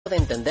de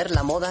entender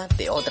la moda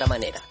de otra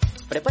manera.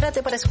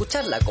 Prepárate para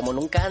escucharla como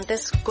nunca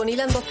antes con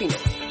Hilando Fino,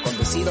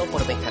 conducido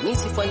por Benjamín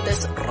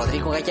Cifuentes,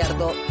 Rodrigo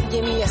Gallardo y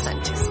Emilia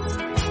Sánchez.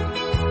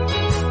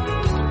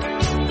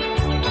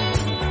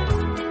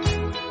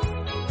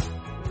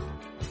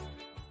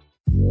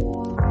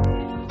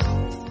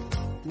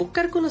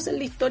 Buscar conocer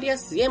la historia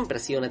siempre ha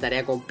sido una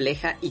tarea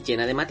compleja y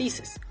llena de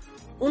matices.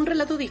 Un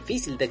relato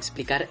difícil de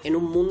explicar en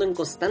un mundo en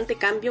constante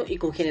cambio y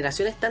con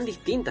generaciones tan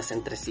distintas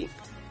entre sí.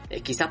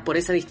 Es quizás por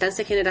esa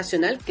distancia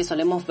generacional que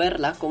solemos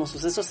verla como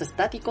sucesos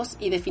estáticos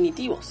y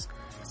definitivos,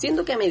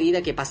 siendo que a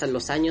medida que pasan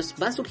los años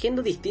van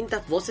surgiendo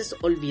distintas voces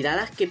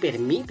olvidadas que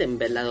permiten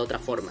verla de otra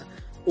forma,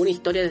 una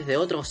historia desde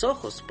otros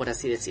ojos, por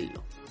así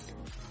decirlo.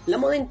 La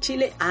moda en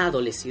Chile ha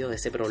adolecido de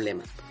ese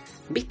problema.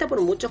 Vista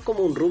por muchos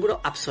como un rubro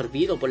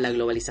absorbido por la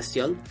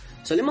globalización,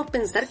 solemos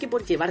pensar que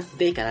por llevar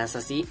décadas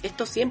así,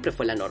 esto siempre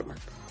fue la norma.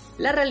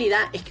 La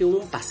realidad es que hubo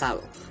un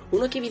pasado,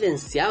 uno que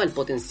evidenciaba el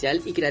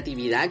potencial y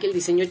creatividad que el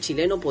diseño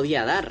chileno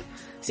podía dar,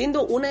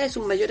 siendo una de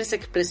sus mayores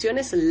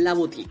expresiones la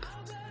boutique.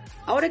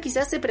 Ahora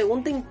quizás se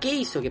pregunten qué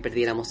hizo que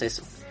perdiéramos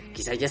eso.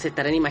 Quizás ya se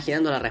estarán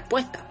imaginando la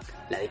respuesta,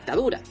 la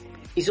dictadura,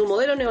 y su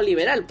modelo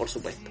neoliberal, por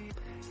supuesto.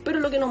 Pero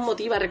lo que nos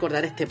motiva a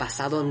recordar este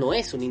pasado no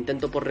es un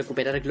intento por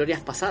recuperar glorias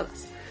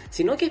pasadas,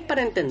 sino que es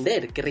para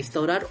entender que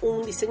restaurar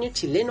un diseño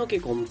chileno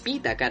que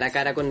compita cara a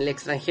cara con el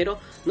extranjero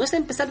no es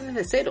empezar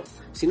desde cero,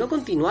 sino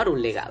continuar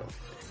un legado.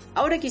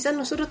 Ahora quizás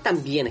nosotros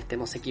también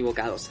estemos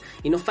equivocados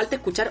y nos falta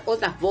escuchar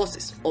otras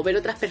voces o ver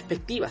otras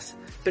perspectivas,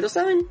 pero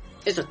 ¿saben?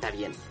 Eso está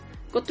bien.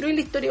 Construir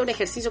la historia es un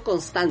ejercicio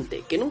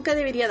constante que nunca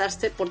debería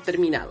darse por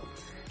terminado.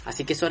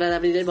 Así que es hora de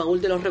abrir el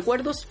baúl de los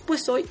recuerdos,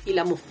 pues hoy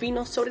hilamos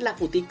fino sobre las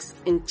boutiques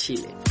en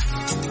Chile.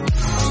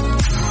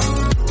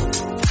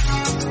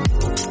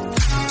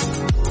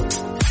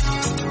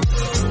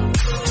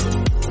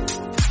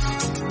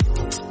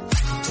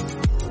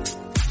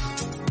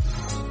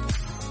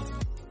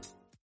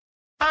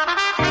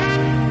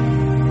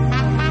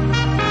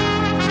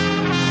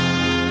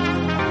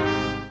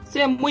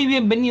 Sean muy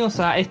bienvenidos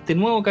a este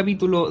nuevo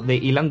capítulo de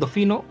Hilando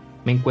Fino.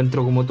 Me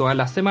encuentro como todas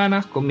las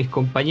semanas con mis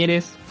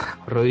compañeros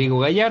Rodrigo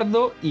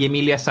Gallardo y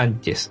Emilia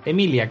Sánchez.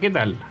 Emilia, ¿qué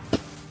tal?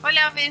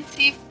 Hola,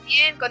 Benzi,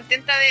 bien,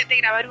 contenta de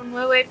grabar un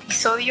nuevo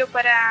episodio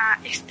para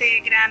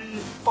este gran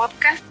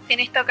podcast. En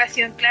esta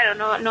ocasión, claro,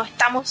 no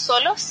estamos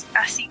solos,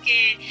 así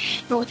que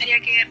me gustaría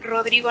que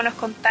Rodrigo nos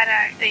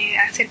contara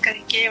acerca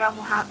de qué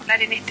vamos a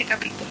hablar en este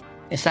capítulo.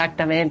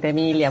 Exactamente,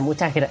 Emilia,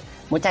 muchas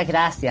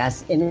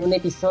gracias. En un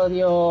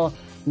episodio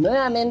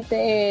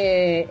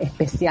nuevamente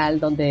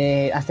especial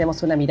donde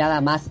hacemos una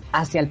mirada más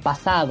hacia el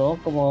pasado,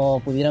 como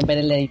pudieron ver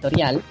en la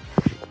editorial,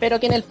 pero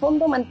que en el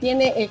fondo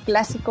mantiene el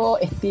clásico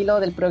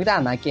estilo del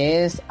programa,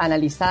 que es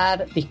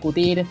analizar,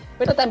 discutir,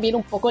 pero también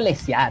un poco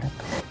lesear.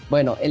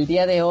 Bueno, el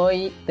día de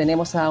hoy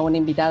tenemos a una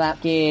invitada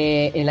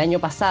que el año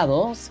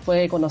pasado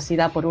fue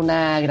conocida por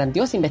una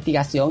grandiosa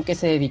investigación que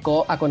se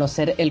dedicó a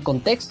conocer el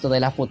contexto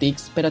de las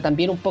boutiques, pero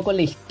también un poco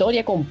la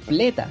historia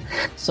completa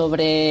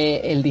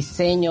sobre el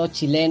diseño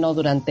chileno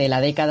durante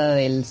la década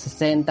del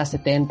 60,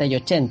 70 y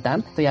 80.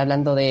 Estoy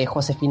hablando de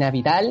Josefina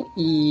Vidal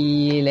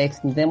y le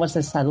extendemos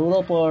el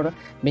saludo por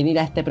venir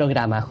a este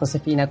programa.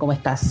 Josefina, ¿cómo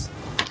estás?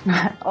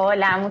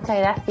 Hola, muchas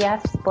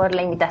gracias por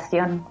la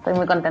invitación. Estoy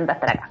muy contenta de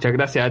estar acá. Muchas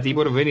gracias a ti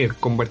por venir.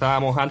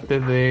 Conversábamos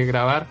antes de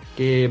grabar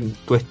que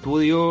tu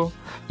estudio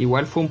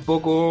igual fue un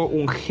poco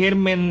un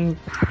germen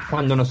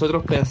cuando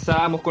nosotros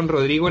pensábamos con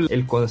Rodrigo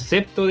el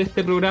concepto de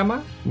este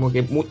programa, como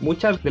que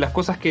muchas de las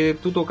cosas que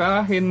tú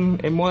tocabas en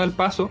Moda al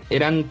Paso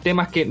eran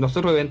temas que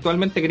nosotros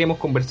eventualmente queríamos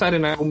conversar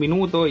en algún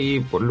minuto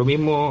y por lo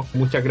mismo,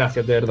 muchas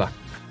gracias, de verdad.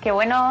 Qué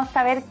bueno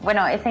saber,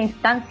 esa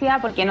instancia,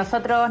 porque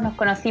nosotros nos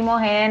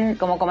conocimos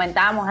como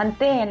comentábamos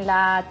antes, en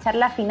la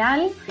charla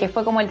final, que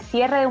fue como el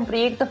cierre de un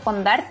proyecto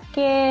Fondart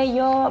que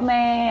yo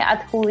me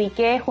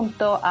adjudiqué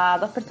junto a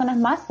 2 personas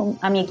más,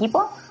 a mi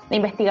equipo de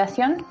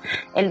investigación,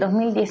 el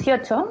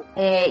 2018,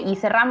 y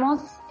cerramos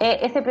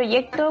ese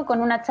proyecto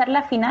con una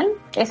charla final.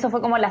 Eso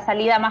fue como la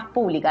salida más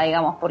pública,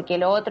 digamos, porque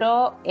lo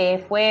otro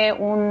fue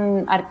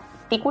un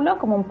artículo,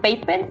 como un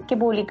paper que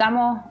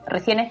publicamos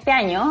recién este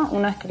año.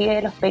 Uno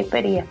escribe los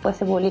papers y después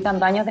se publican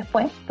 2 años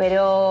después,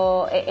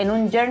 pero en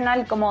un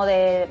journal como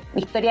de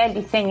historia del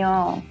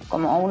diseño,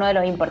 como uno de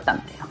los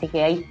importantes, así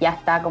que ahí ya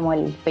está como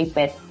el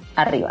paper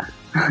arriba.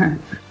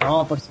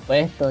 No, por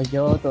supuesto,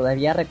 yo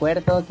todavía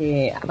recuerdo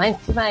que además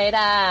encima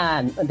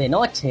era de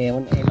noche,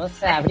 el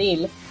 11 de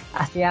abril,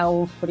 hacía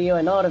un frío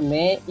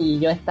enorme y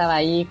yo estaba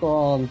ahí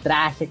con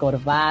traje,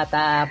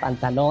 corbata,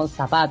 pantalón,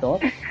 zapatos.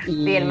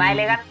 Y... Sí, el más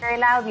elegante de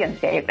la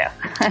audiencia, yo creo.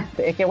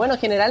 Es que bueno,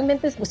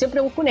 generalmente siempre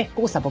busco una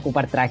excusa para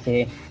ocupar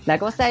traje. La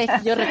cosa es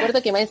que yo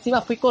recuerdo que más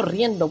encima fui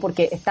corriendo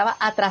porque estaba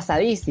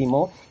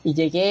atrasadísimo y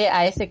llegué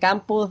a ese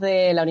campus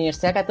de la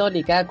Universidad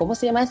Católica. ¿Cómo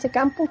se llama ese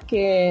campus?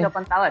 Los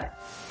Contadores.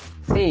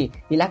 Sí,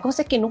 y la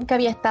cosa es que nunca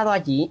había estado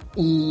allí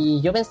y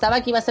yo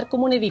pensaba que iba a ser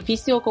como un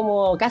edificio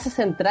como casa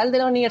central de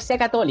la Universidad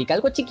Católica,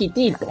 algo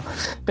chiquitito,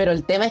 pero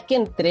el tema es que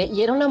entré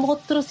y era una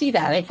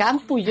monstruosidad de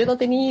campo y yo no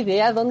tenía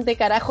idea dónde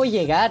carajo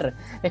llegar.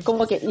 Es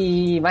como que,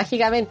 y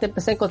mágicamente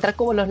empecé a encontrar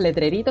como los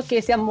letreritos que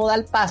decían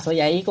modal paso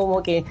y ahí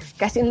como que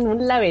casi en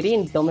un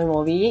laberinto me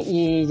moví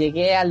y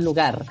llegué al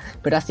lugar,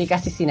 pero así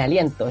casi sin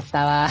aliento,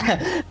 estaba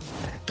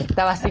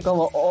así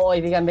como,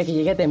 díganme que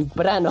llegué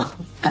temprano.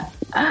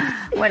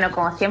 Bueno,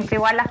 como siempre,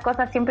 igual las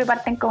cosas siempre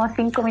parten como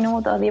 5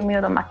 minutos, 10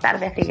 minutos más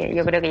tarde, así que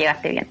yo creo que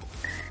llegaste bien.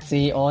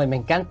 Sí, me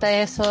encanta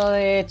eso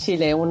de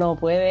Chile, uno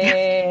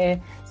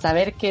puede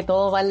saber que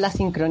todo va en la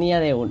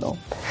sincronía de uno.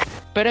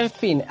 Pero en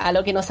fin, a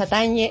lo que nos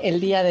atañe el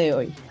día de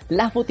hoy,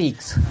 las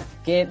boutiques,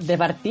 que de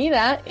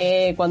partida,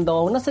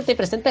 cuando uno se te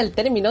presenta el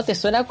término, te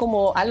suena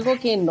como algo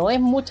que no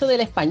es mucho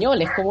del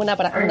español, es como una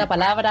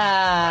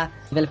palabra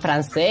del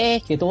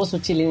francés que tuvo su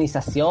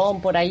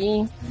chilenización por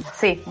ahí.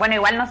 Sí, bueno,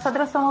 igual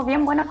nosotros somos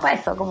bien buenos para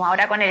eso, como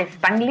ahora con el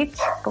Spanglish,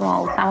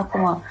 como usamos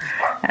como,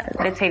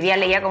 de hecho hoy día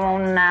leía como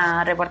un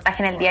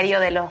reportaje en el diario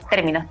de los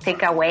términos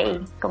take away,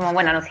 como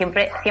bueno, no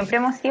siempre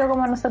hemos sido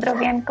como nosotros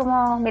bien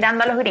como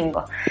mirando a los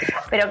gringos,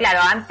 pero claro,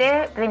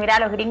 antes de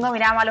mirar a los gringos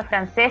mirábamos a los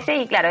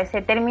franceses y claro,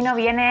 ese término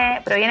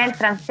proviene del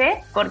francés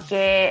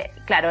porque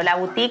claro, la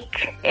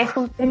boutique es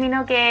un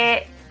término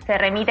que se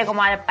remite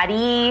como a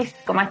París,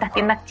 como a estas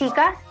tiendas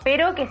chicas,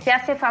 pero que se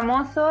hace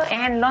famoso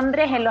en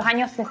Londres en los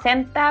años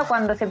 60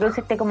 cuando se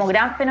produce este como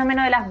gran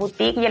fenómeno de las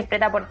boutiques y el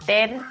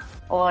prêt-à-porter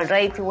o el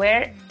ready to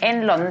wear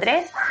en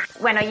Londres.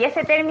 Bueno, y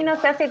ese término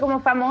se hace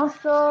como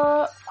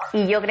famoso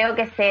y yo creo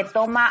que se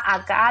toma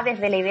acá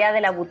desde la idea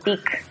de la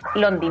boutique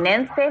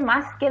londinense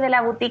más que de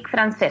la boutique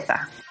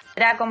francesa.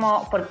 Era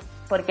como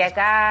porque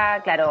acá,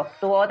 claro,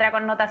 tuvo otra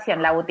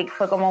connotación. La boutique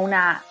fue como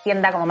una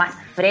tienda como más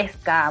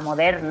fresca,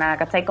 moderna,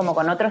 ¿cachai? Como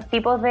con otros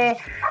tipos de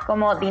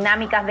como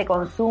dinámicas de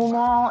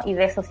consumo y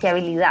de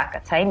sociabilidad,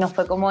 ¿cachai? No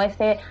fue como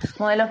ese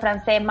modelo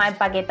francés más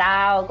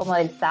empaquetado, como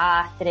del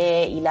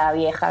sastre y la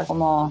vieja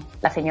como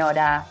la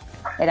señora.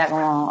 Era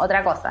como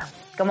otra cosa.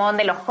 Como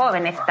donde los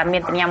jóvenes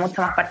también tenían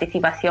mucho más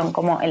participación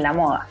como en la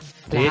moda.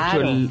 De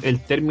hecho, el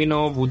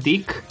término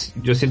boutique,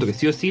 yo siento que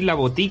sí o sí la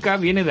botica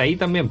viene de ahí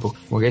también, pues,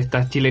 porque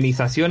esta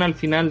chilenización al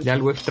final de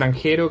algo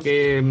extranjero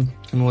que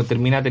como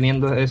termina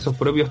teniendo esos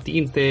propios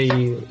tintes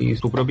y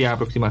su propia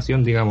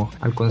aproximación, digamos,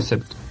 al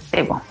concepto.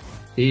 Sí, pues.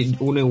 Sí,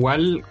 uno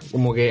igual,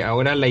 como que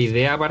ahora la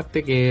idea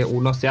aparte que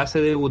uno se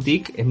hace de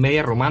boutique es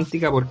media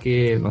romántica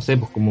porque, no sé,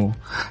 pues como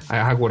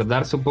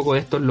acordarse un poco de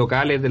estos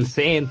locales del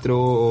centro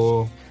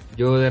o...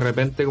 Yo de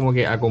repente como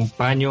que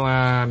acompaño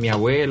a mi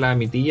abuela, a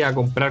mi tía a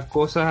comprar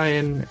cosas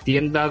en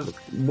tiendas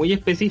muy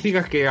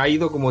específicas que ha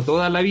ido como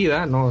toda la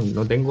vida, no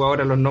tengo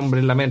ahora los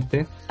nombres en la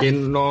mente, que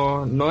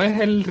no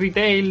es el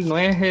retail, no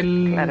es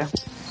el claro.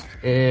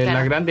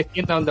 Las grandes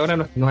tiendas donde ahora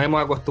nos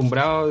hemos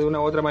acostumbrado de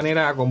una u otra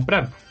manera a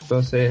comprar.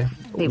 Entonces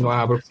sí, nos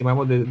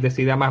aproximamos de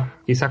esa idea más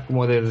quizás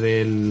como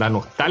desde la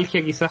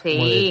nostalgia, quizás sí.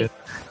 Como desde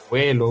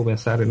o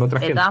pensar en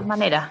otra gente. De todas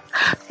maneras.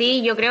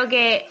 Sí, yo creo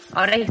que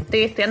ahora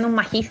estoy estudiando un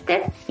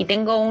magíster y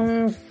tengo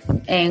un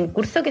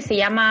curso que se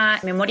llama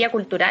Memoria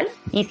Cultural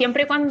y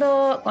siempre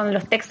cuando con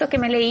los textos que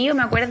me he leído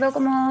me acuerdo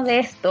como de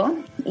esto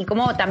y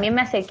como también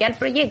me acerqué al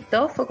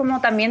proyecto fue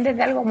como también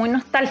desde algo muy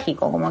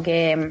nostálgico, como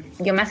que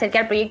yo me acerqué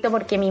al proyecto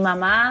porque mi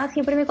mamá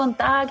siempre me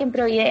contaba que en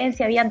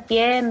Providencia habían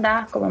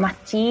tiendas como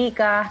más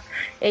chicas,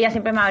 ella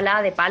siempre me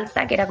hablaba de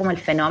Palta, que era como el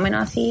fenómeno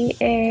así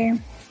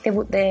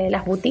de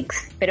las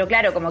boutiques, pero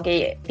claro, como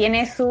que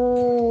tiene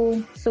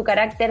su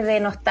carácter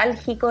de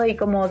nostálgico y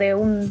como de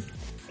un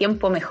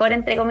tiempo mejor,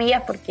 entre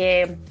comillas,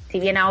 porque si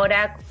bien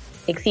ahora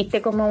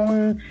existe como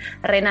un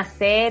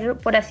renacer,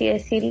 por así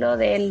decirlo,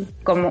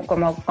 como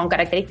con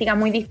características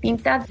muy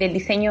distintas del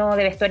diseño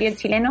de vestuario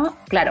chileno,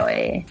 claro,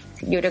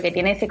 yo creo que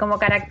tiene ese como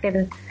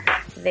carácter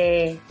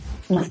de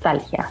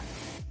nostalgia.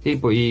 Sí,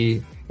 pues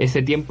y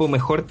ese tiempo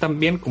mejor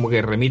también como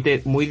que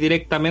remite muy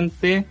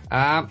directamente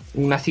a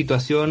una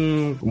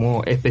situación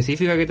como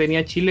específica que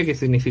tenía Chile, que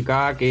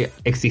significaba que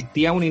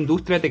existía una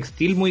industria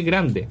textil muy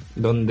grande,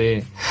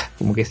 donde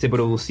como que se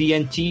producía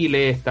en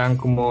Chile, están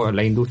como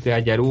la industria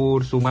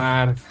Yarur,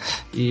 Sumar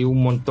y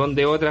un montón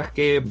de otras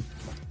que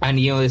han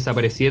ido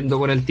desapareciendo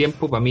con el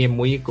tiempo. Para mí es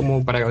muy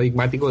como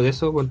paradigmático de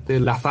eso,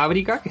 porque la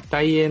fábrica que está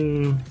ahí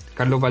en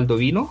Carlos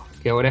Baldovino,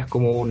 que ahora es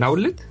como un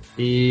outlet,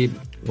 y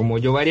como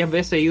yo varias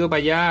veces he ido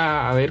para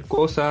allá a ver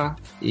cosas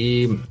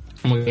y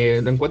como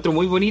que lo encuentro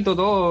muy bonito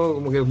todo,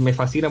 como que me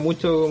fascina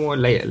mucho como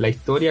la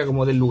historia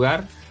como del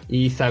lugar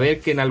y saber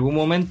que en algún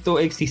momento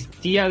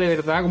existía de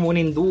verdad como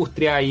una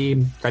industria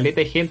y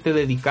caleta de gente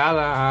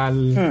dedicada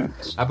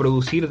a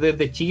producir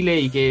desde Chile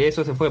y que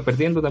eso se fue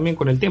perdiendo también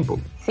con el tiempo.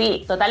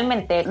 Sí,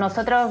 totalmente.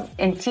 Nosotros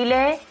en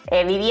Chile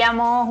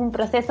vivíamos un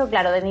proceso,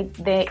 claro,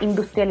 de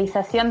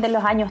industrialización de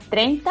los años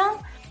 30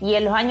 Y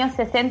en los años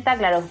 60,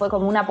 claro, fue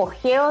como un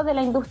apogeo de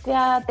la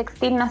industria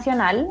textil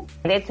nacional.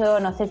 De hecho,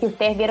 no sé si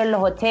ustedes vieron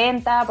los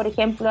 80, por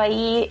ejemplo,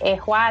 ahí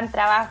Juan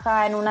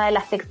trabaja en una de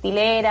las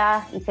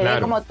textileras y se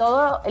ve como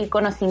todo el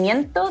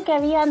conocimiento que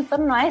había en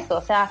torno a eso.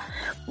 O sea,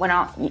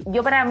 bueno,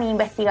 yo para mi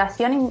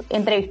investigación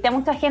entrevisté a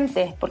mucha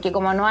gente, porque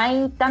como no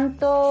hay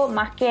tanto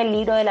más que el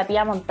libro de la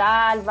Pía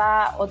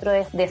Montalva, otro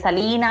de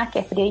Salinas, que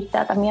es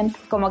periodista también,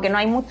 como que no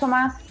hay mucho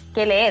más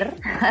que leer,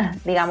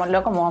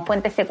 digámoslo, como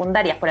fuentes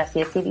secundarias, por así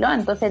decirlo.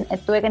 Entonces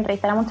tuve que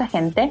entrevistar a mucha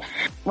gente.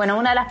 Bueno,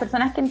 una de las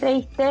personas que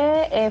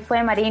entrevisté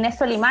fue María Inés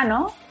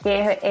Solimano,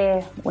 que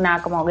es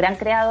una como gran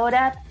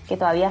creadora que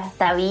todavía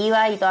está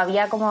viva y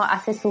todavía como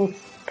hace sus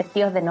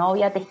vestidos de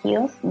novia,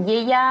 tejidos. Y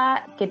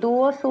ella, que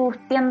tuvo 2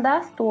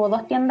 tiendas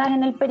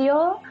en el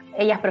periodo.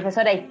 Ella es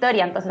profesora de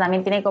historia, entonces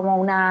también tiene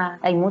como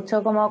hay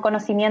mucho como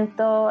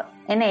conocimiento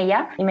en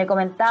ella, y me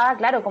comentaba,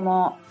 claro,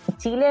 como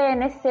Chile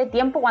en ese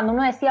tiempo, cuando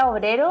uno decía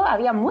obrero,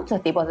 había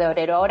muchos tipos de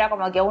obrero. Ahora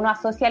como que uno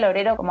asocia al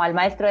obrero como al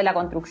maestro de la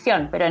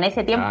construcción, pero en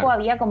ese tiempo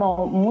había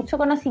como mucho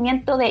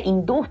conocimiento de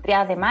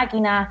industrias, de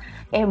máquinas.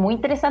 Es muy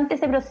interesante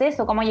ese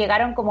proceso, cómo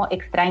llegaron como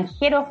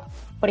extranjeros,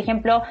 por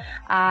ejemplo,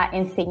 a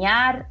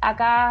enseñar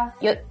acá.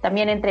 Yo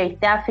también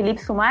entrevisté a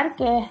Philippe Sumar,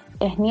 que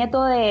es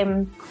nieto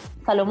de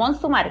Salomón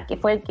Sumar, que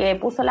fue el que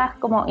puso las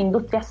como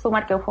industrias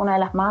Sumar, que fue una de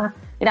las más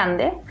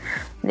grandes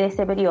de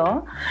ese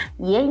periodo.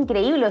 Y es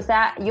increíble, o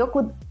sea, yo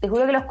te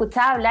juro que lo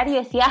escuchaba hablar y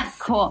decía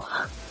como,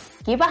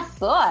 ¿qué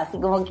pasó? Así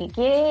como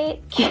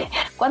que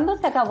 ¿cuándo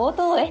se acabó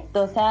todo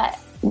esto? O sea,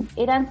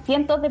 eran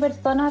cientos de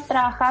personas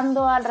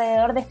trabajando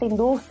alrededor de esta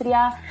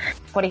industria.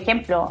 Por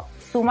ejemplo,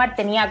 Sumar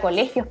tenía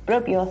colegios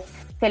propios,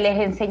 se les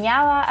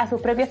enseñaba a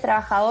sus propios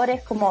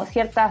trabajadores como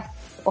ciertos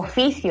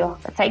oficios,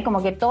 ¿cachai?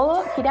 Como que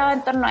todo giraba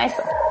en torno a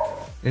eso.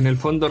 En el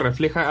fondo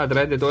refleja a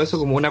través de todo eso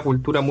como una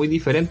cultura muy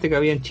diferente que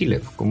había en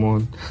Chile,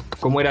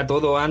 como era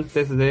todo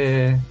antes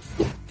de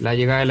la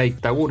llegada de la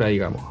dictadura,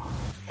 digamos.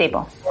 Sí,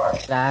 po.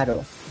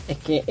 Claro. Es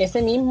que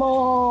ese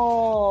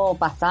mismo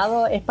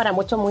pasado es para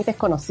muchos muy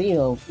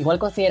desconocido, igual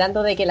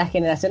considerando de que las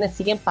generaciones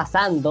siguen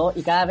pasando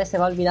y cada vez se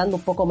va olvidando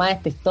un poco más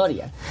esta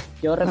historia.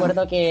 Yo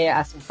recuerdo que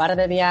hace un par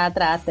de días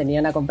atrás tenía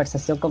una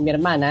conversación con mi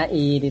hermana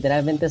y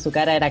literalmente su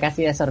cara era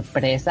casi de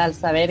sorpresa al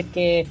saber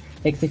que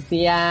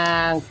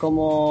existían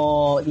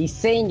como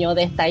diseño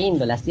de esta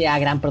índole, así a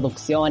gran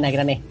producción, a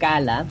gran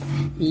escala,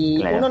 y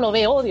claro, uno lo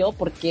ve obvio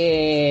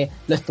porque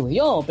lo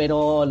estudió,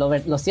 pero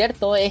lo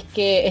cierto es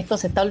que esto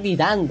se está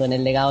olvidando en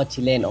el legado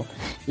chileno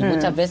y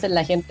muchas veces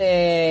la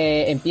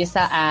gente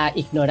empieza a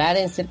ignorar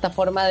en cierta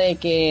forma de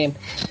que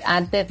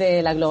antes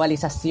de la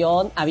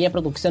globalización había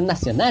producción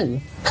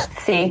nacional.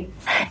 Sí,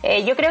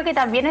 yo creo que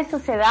también eso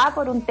se da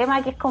por un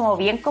tema que es como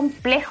bien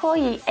complejo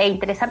e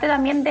interesante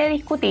también de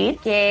discutir,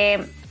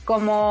 que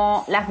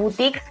como las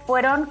boutiques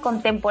fueron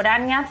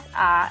contemporáneas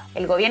a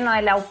el gobierno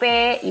de la UP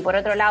y por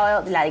otro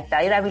lado la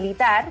dictadura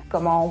militar,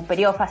 como un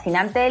periodo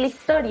fascinante de la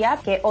historia,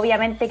 que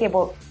obviamente que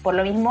por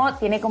lo mismo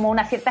tiene como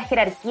una cierta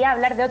jerarquía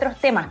hablar de otros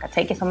temas,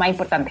 ¿cachai? Que son más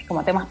importantes,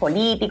 como temas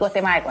políticos,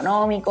 temas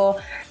económicos,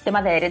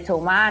 temas de derechos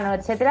humanos,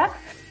 etcétera.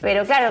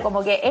 Pero claro,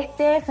 como que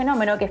este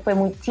fenómeno que fue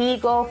muy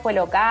chico, fue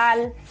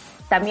local,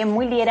 también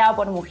muy liderado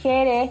por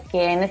mujeres,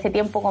 que en ese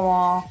tiempo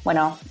como,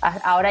 bueno,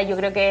 ahora yo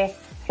creo que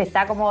se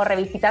está como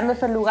revisitando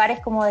esos lugares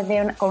como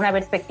desde con una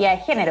perspectiva de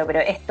género, pero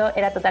esto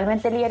era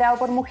totalmente liderado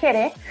por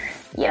mujeres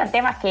y eran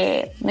temas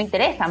que no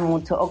interesan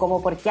mucho, o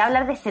como por qué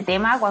hablar de este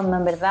tema cuando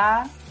en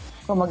verdad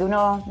como que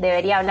uno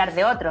debería hablar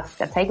de otros,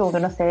 ¿cachai? Como que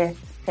uno se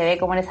ve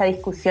como en esa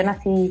discusión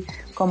así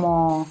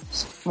como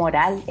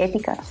moral,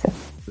 ética, no sé.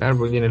 Claro,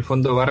 porque en el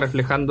fondo va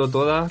reflejando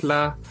todas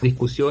las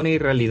discusiones y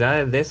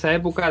realidades de esa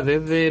época,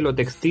 desde lo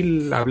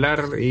textil,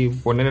 hablar y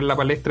poner en la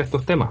palestra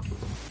estos temas.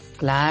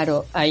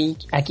 Claro,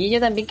 aquí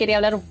yo también quería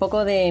hablar un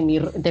poco de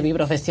mi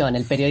profesión,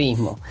 el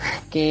periodismo,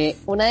 que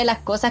una de las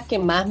cosas que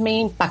más me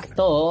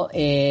impactó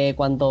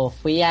cuando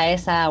fui a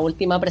esa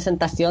última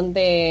presentación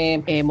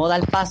de Moda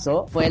al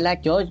Paso fue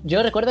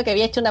yo recuerdo que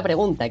había hecho una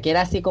pregunta que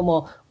era así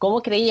como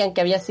 ¿cómo creían que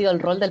había sido el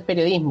rol del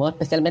periodismo,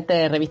 especialmente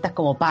de revistas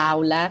como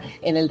Paula,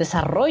 en el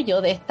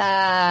desarrollo de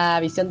esta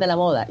visión de la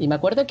moda? Y me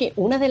acuerdo que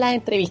una de las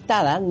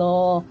entrevistadas,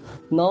 no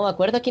me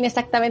acuerdo quién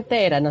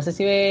exactamente era, no sé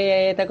si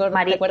te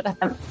acuerdas.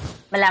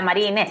 La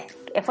María Inés,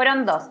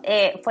 fueron dos,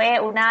 fue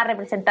una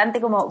representante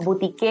como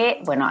boutique,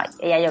 bueno,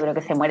 ella yo creo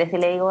que se muere si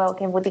le digo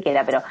que es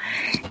boutiquera, pero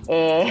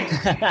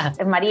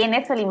María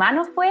Inés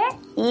Solimano fue,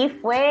 y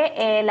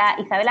fue la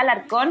Isabel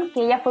Alarcón,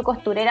 que ella fue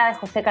costurera de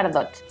José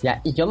Cardoch. Ya,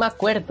 y yo me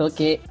acuerdo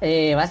que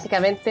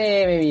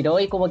básicamente me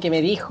miró y como que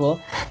me dijo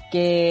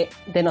que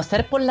de no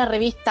ser por la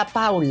revista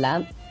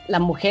Paula,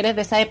 las mujeres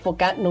de esa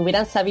época no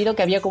hubieran sabido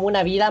que había como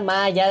una vida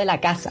más allá de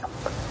la casa.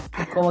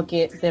 Como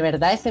que de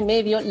verdad ese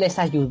medio les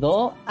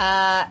ayudó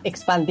a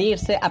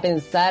expandirse, a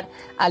pensar,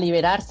 a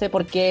liberarse,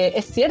 porque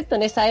es cierto,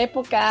 en esa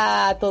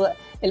época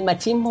el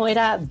machismo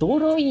era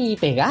duro y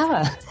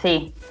pegaba.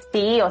 Sí,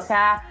 o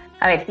sea,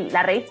 a ver, sí,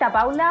 la revista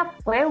Paula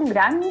fue un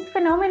gran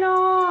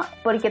fenómeno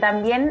porque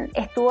también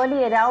estuvo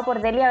liderado por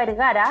Delia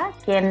Vergara,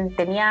 quien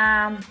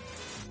tenía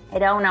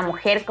Era una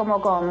mujer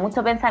como con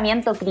mucho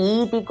pensamiento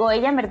crítico.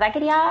 Ella en verdad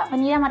quería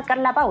venir a marcar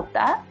la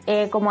pauta,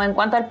 como en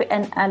cuanto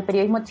al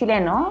periodismo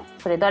chileno,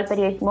 sobre todo al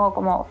periodismo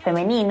como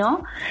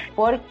femenino,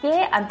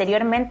 porque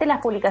anteriormente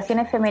las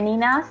publicaciones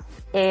femeninas,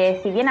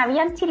 si bien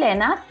habían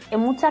chilenas,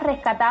 muchas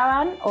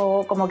rescataban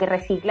o como que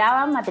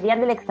reciclaban material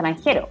del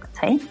extranjero,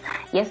 ¿cachai?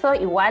 Y eso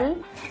igual,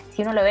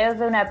 si uno lo ve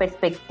desde una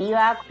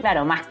perspectiva,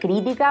 claro, más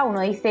crítica,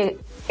 uno dice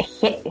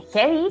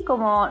heavy,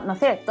 como, no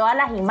sé, todas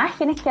las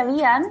imágenes que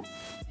habían,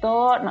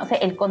 todo, no sé,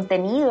 el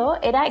contenido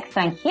era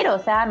extranjero, o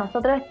sea,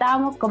 nosotros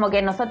estábamos como que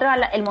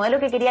el modelo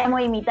que queríamos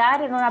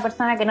imitar era una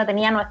persona que no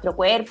tenía nuestro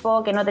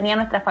cuerpo, que no tenía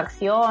nuestras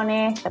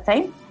facciones,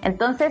 ¿cachai?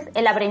 Entonces,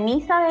 la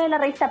premisa de la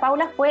revista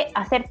Paula fue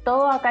hacer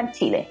todo acá en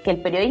Chile, que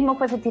el periodismo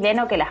fuese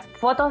chileno, que las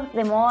fotos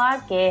de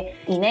moda, que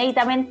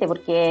inéditamente,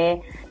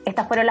 porque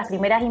estas fueron las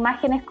primeras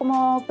imágenes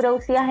como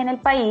producidas en el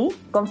país,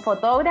 con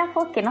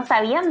fotógrafos que no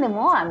sabían de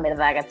moda, en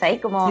verdad, ¿cachai?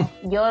 Como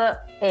yo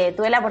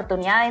tuve la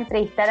oportunidad de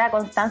entrevistar a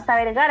Constanza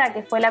Vergara,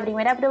 que fue la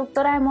primera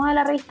productora de moda de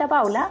la revista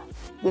Paula,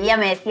 y ella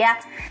me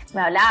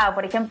hablaba,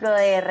 por ejemplo,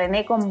 de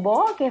René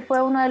Combó, que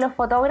fue uno de los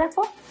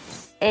fotógrafos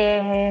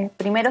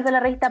primeros de la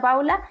revista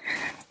Paula,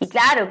 y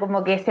claro,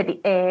 como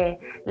que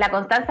la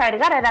Constanza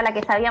Vergara era la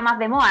que sabía más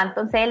de moda,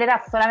 entonces él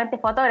era solamente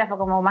fotógrafo,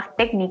 como más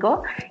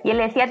técnico, y él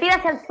le decía,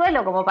 tírase al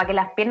suelo, como para que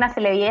las piernas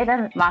se le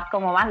vieran más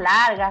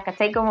largas,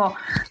 ¿cachai? Como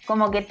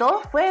que todo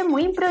fue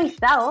muy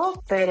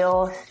improvisado,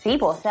 pero sí,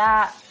 pues, o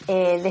sea,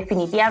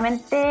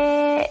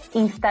 definitivamente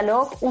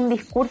instaló un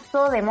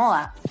discurso de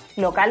moda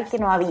local que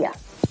no había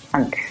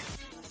antes.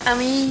 A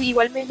mí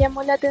igual me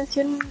llamó la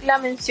atención la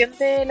mención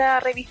de la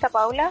revista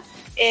Paula.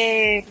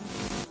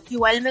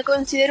 Igual me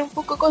considero un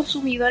poco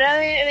consumidora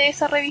de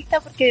esa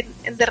revista porque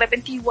de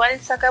repente igual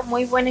saca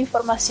muy buena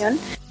información,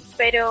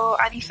 pero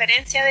a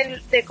diferencia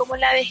de cómo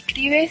la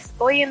describes,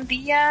 hoy en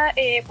día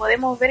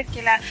podemos ver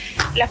que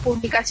las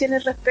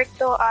publicaciones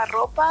respecto a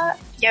ropa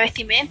y a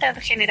vestimenta en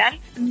general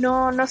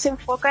no se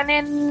enfocan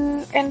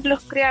en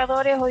los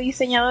creadores o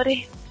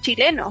diseñadores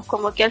chilenos,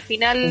 como que al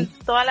final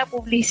toda la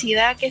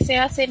publicidad que se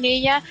hace en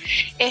ella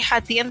es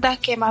a tiendas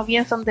que más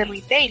bien son de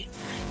retail.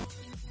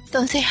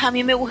 Entonces a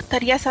mí me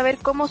gustaría saber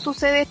cómo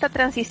sucede esta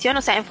transición,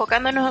 o sea,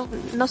 enfocándonos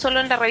no solo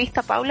en la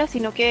revista Paula,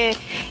 sino que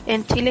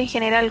en Chile en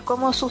general,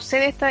 cómo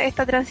sucede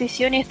esta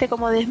transición y este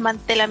como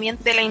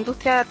desmantelamiento de la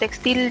industria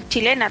textil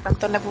chilena,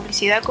 tanto en la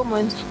publicidad como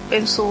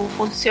en su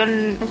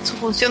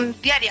función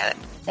diaria.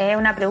 Es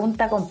una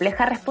pregunta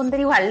compleja responder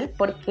igual,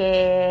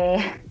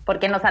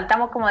 porque nos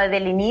saltamos como desde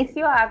el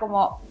inicio a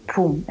como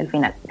 ¡pum! El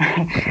final.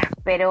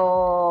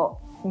 Pero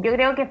yo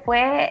creo que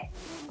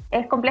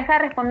es compleja de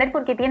responder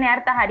porque tiene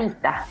hartas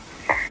aristas.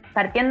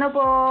 Partiendo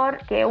por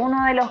que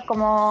uno de los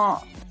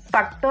como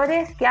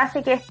factores que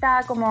hace que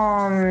esta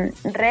como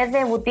red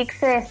de boutiques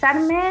se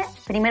desarme,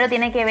 primero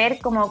tiene que ver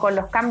como con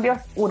los cambios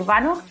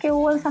urbanos que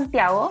hubo en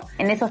Santiago.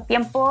 En esos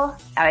tiempos,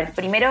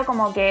 primero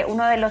como que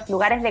uno de los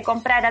lugares de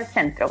compra era el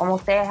centro, como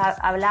ustedes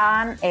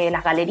hablaban,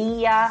 las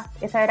galerías,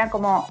 ese era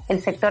como el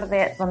sector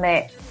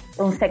donde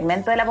un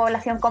segmento de la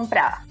población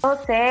compraba.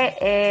 Entonces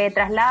se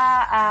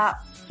traslada a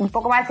un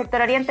poco más al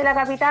sector oriente de la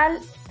capital,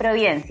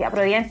 Providencia.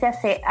 Providencia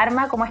se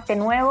arma como este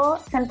nuevo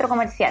centro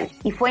comercial.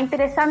 Y fue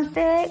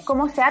interesante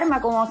cómo se arma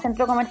como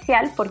centro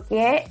comercial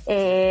porque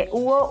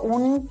hubo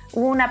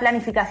una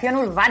planificación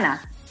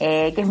urbana,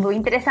 que es muy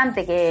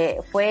interesante,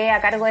 que fue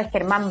a cargo de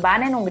Germán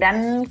Banen, un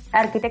gran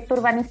arquitecto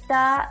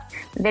urbanista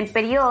del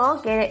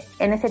periodo, que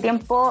en ese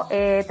tiempo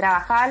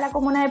trabajaba en la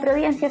comuna de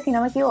Providencia, si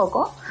no me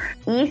equivoco,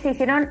 y se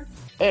hicieron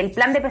el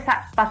plan de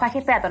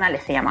pasajes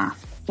peatonales, se llamaba.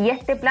 Y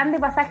este plan de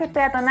pasajes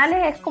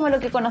peatonales es como lo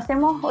que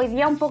conocemos hoy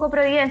día un poco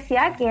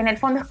Providencia, que en el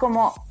fondo es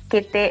como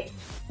que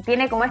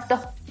tiene como estos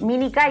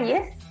mini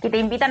calles que te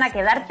invitan a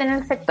quedarte en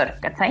el sector,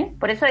 ¿cachai?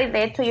 Por eso,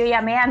 de hecho, yo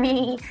llamé a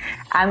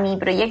mi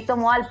proyecto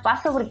Moda al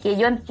Paso, porque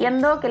yo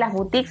entiendo que las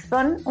boutiques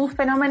son un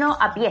fenómeno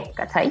a pie,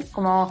 ¿cachai?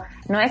 Como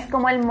no es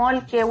como el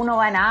mall que uno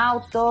va en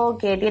auto,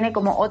 que tiene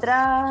como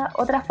otra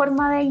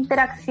forma de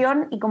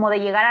interacción y como de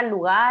llegar al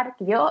lugar,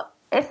 que yo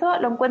eso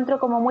lo encuentro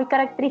como muy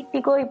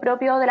característico y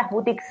propio de las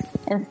boutiques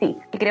en sí.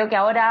 Y creo que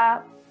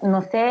ahora,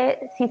 no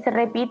sé si se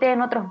repite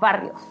en otros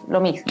barrios,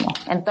 lo mismo,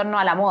 en torno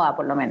a la moda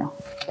por lo menos.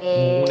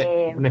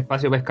 Un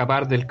espacio para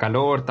escapar del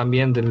calor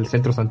también del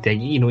centro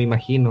santiaguino,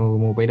 imagino,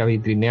 como para ir a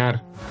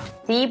vitrinear.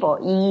 Sí,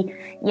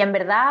 y en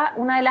verdad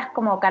una de las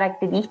como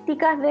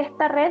características de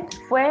esta red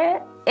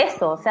fue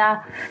eso, o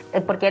sea,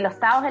 porque los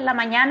sábados en la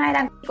mañana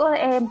eran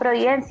en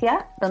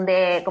Providencia,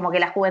 donde como que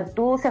la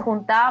juventud se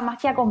juntaba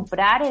más que a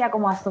comprar, era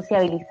como a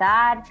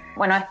sociabilizar.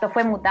 Bueno, esto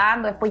fue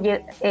mutando, después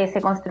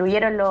se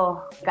construyeron los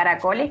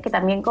caracoles, que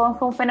también como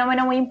fue un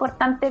fenómeno muy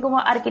importante como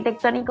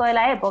arquitectónico de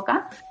la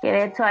época, que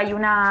de hecho hay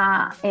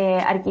una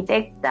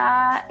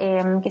arquitecta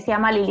que se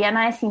llama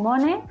Liliana de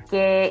Simone,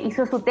 que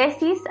hizo su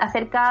tesis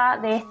acerca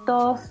de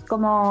estos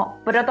como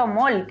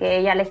proto-mall, que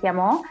ella les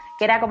llamó,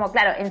 que era como,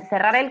 claro,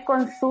 encerrar el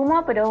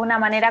consumo, pero de una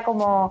manera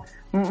como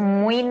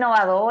muy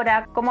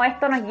innovadora. Como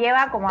esto nos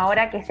lleva, como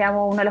ahora que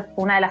seamos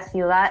una de las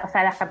ciudades, o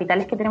sea, las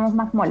capitales que tenemos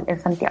más mall en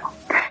Santiago.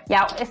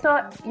 Ya, eso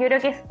yo creo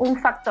que es un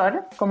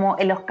factor, como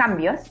en los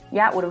cambios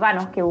ya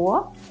urbanos que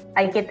hubo.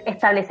 Hay que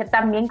establecer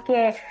también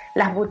que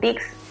las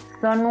boutiques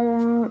son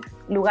un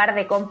lugar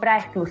de compra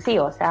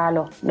exclusivo, o sea,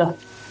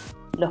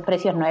 los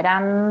precios no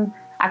eran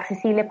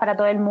accesibles para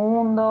todo el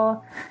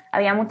mundo.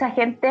 Había mucha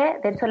gente,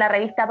 de hecho la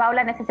revista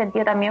Paula en ese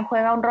sentido también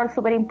juega un rol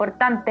súper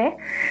importante,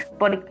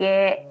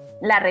 porque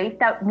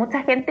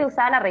mucha gente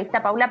usaba la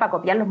revista Paula para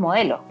copiar los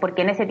modelos,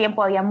 porque en ese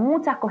tiempo había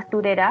muchas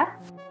costureras,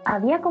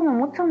 había como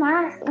mucho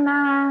más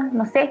una,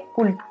 no sé,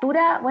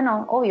 cultura,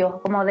 bueno, obvio,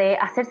 como de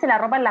hacerse la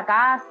ropa en la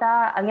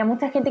casa. Había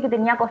mucha gente que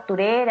tenía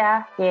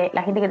costureras, que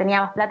la gente que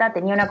tenía más plata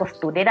tenía una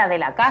costurera de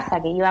la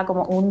casa que iba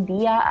como un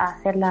día a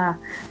hacer la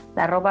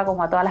ropa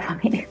como a toda la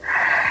familia.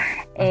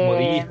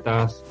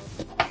 Modistas.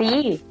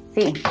 Sí.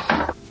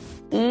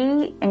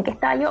 ¿Y en qué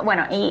estaba yo?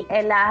 Bueno, y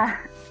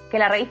que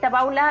la revista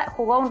Paula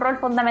jugó un rol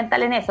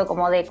fundamental en eso,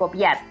 como de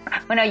copiar.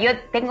 Bueno, yo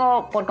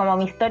tengo, por como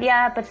mi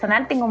historia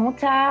personal, tengo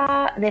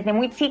desde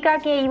muy chica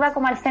que iba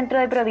como al centro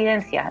de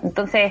Providencia.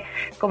 Entonces,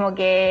 como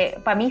que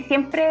para mí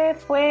siempre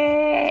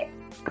fue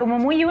como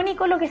muy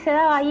único lo que se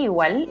daba ahí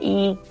igual.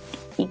 Y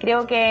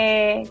creo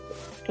que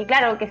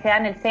claro, que se da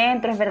en el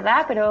centro, es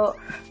verdad, pero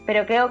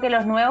creo que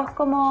los nuevos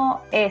como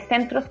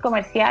centros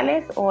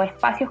comerciales o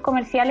espacios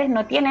comerciales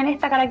no tienen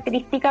esta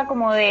característica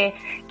como de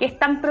que es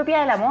tan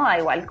propia de la moda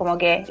igual, como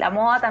que la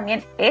moda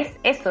también es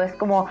eso, es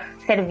como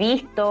ser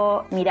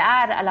visto,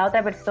 mirar a la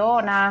otra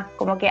persona,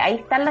 como que ahí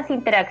están las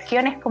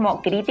interacciones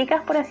como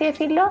críticas, por así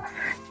decirlo,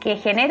 que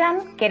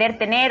generan querer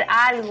tener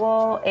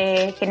algo,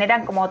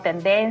 generan como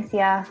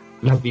tendencias.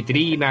 Las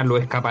vitrinas,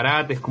 los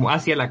escaparates, como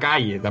hacia la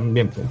calle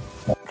también, pues.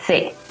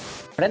 Sí.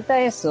 Frente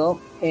a eso,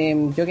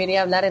 yo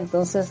quería hablar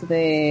entonces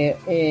de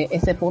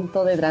ese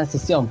punto de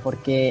transición,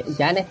 porque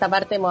ya en esta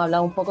parte hemos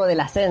hablado un poco del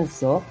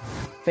ascenso,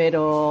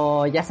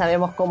 pero ya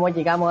sabemos cómo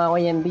llegamos a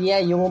hoy en día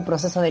y hubo un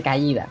proceso de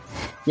caída.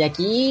 Y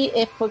aquí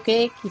es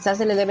porque quizás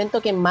el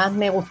elemento que más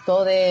me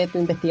gustó de tu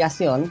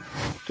investigación,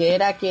 que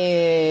era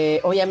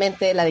que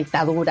obviamente la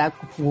dictadura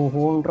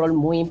jugó un rol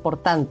muy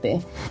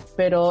importante,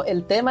 pero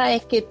el tema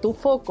es que tu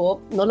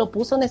foco no lo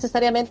puso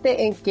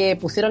necesariamente en que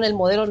pusieron el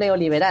modelo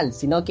neoliberal,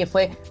 sino que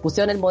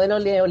pusieron el modelo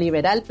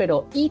neoliberal,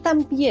 y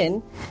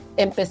también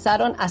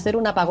empezaron a hacer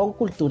un apagón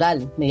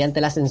cultural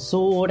mediante la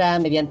censura,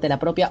 mediante la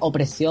propia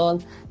opresión,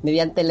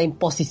 mediante la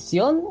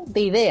imposición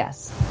de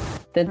ideas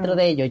dentro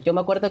de ellos. Yo me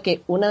acuerdo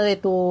que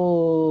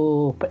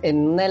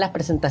en una de las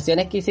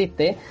presentaciones que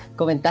hiciste,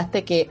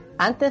 comentaste que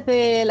antes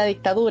de la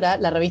dictadura,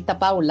 la revista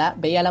Paula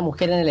veía a la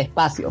mujer en el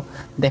espacio.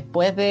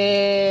 Después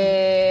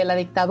de la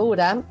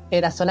dictadura,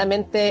 era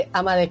solamente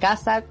ama de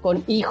casa,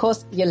 con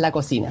hijos y en la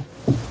cocina.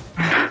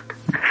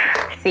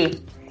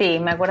 Sí,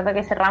 me acuerdo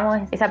que cerramos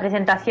esa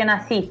presentación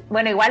así.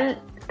 Bueno, igual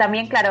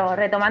también, claro,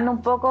 retomando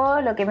un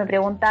poco lo que me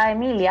preguntaba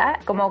Emilia,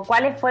 como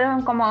cuáles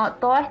fueron como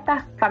todos estos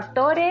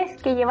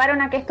factores que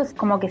llevaron a que esto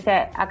como que se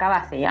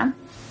acabase, ¿ya?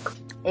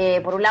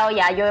 Por un lado,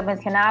 ya yo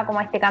mencionaba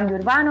como este cambio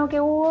urbano que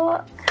hubo,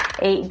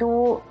 y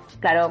tú,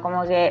 claro,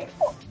 como que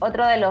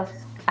otro de los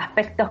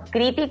aspectos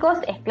críticos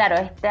es, claro,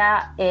 este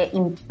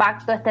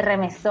impacto, este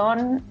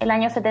remesón el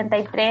año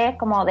 73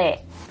 como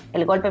de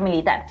el golpe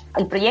militar.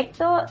 El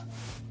proyecto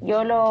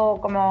yo lo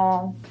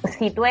como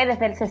situé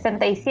desde el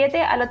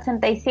 67 al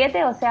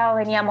 87, o sea,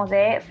 veníamos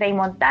de Frei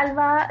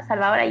Montalva,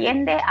 Salvador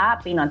Allende a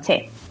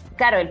Pinochet.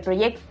 Claro, el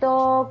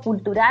proyecto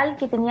cultural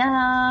que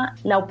tenía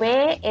la UP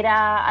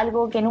era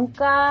algo que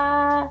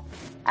nunca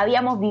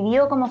habíamos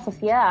vivido como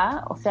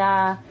sociedad. O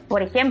sea,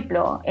 por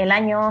ejemplo, el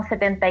año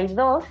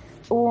 72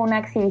 hubo una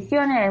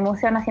exhibición en el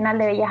Museo Nacional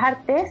de Bellas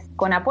Artes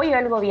con apoyo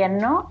del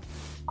gobierno,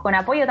 con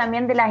apoyo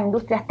también de las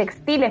industrias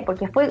textiles,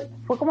 porque fue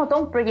como todo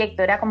un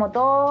proyecto, era como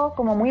todo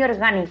como muy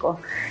orgánico.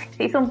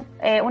 Se hizo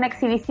una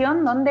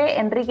exhibición donde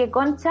Enrique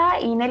Concha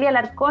y Nelia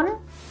Alarcón,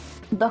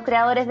 dos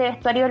creadores de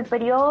vestuario del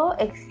periodo,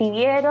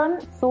 exhibieron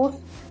sus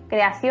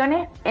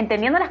creaciones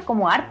entendiéndolas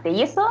como arte,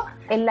 y eso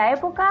en la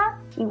época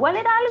igual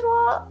era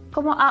algo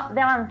como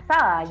de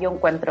avanzada, yo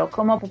encuentro,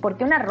 como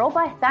porque una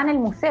ropa está en el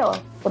museo,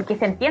 porque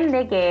se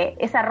entiende que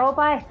esa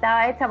ropa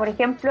estaba hecha, por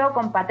ejemplo,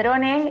 con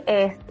patrones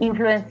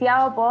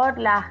influenciados por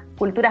las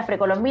culturas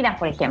precolombinas,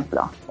 por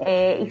ejemplo,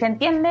 y se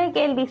entiende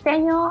que el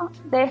diseño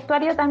de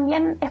vestuario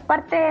también es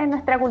parte de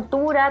nuestra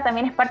cultura,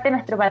 también es parte de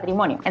nuestro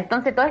patrimonio.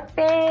 Entonces todo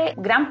este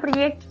gran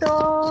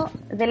proyecto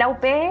de la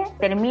UP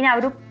termina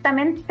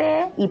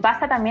abruptamente y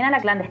pasa también a la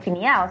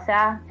clandestinidad. O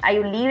sea, hay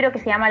un libro que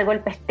se llama El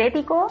golpe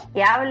estético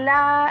que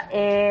habla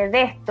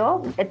de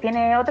esto,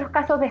 tiene otros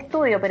casos de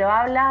estudio, pero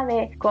habla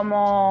de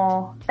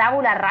como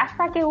tabula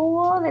rasa que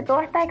hubo de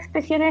todas estas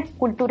expresiones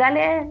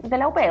culturales de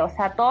la UP. O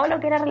sea, todo lo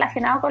que era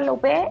relacionado con la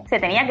UP se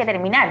tenía que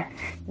terminar,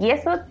 y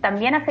eso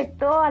también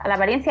afectó a la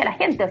apariencia de la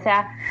gente. O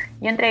sea,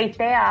 yo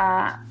entrevisté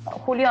a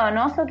Julio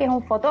Donoso, que es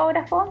un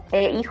fotógrafo,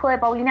 hijo de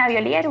Paulina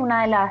Violier,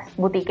 una de las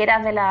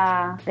boutiqueras de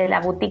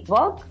la boutique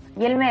Vogue,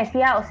 y él me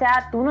decía, o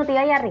sea, tú no te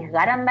ibas a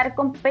arriesgar a andar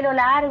con pelo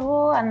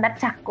largo, a andar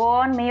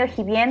chascón, medio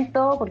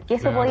hipiento, porque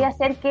eso podía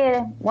hacer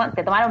que, bueno,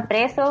 te tomaran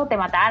preso, te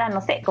mataran,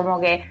 no sé, como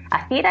que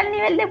así era el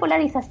nivel de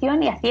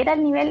polarización y así era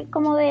el nivel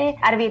como de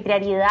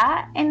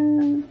arbitrariedad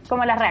en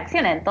como las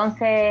reacciones.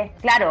 Entonces,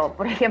 claro,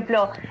 por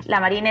ejemplo, la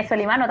Marina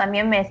Solimano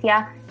también me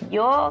decía,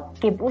 yo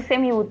que puse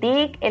mi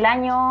boutique el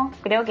año,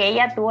 creo que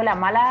ella tuvo la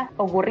mala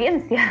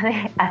ocurrencia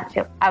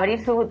de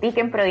abrir su boutique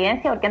en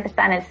Providencia, porque antes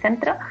estaba en el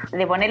centro,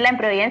 de ponerla en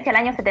Providencia el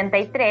año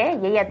 73,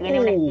 y ella tiene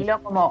un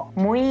estilo como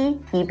muy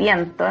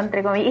hipiento,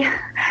 entre comillas.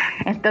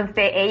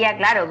 Entonces ella,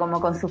 claro, como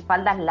con sus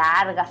faldas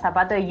largas,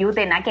 zapatos de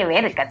yute, nada que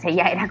ver, ¿cachai?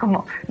 Ella era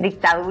como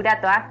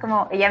dictadura, todas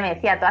como, ella me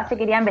decía, todas se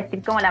querían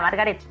vestir como la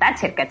Margaret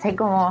Thatcher, ¿cachai?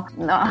 Como,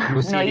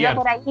 no iba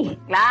por ahí,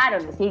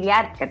 claro,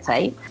 Lucía,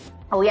 ¿cachai?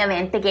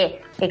 Obviamente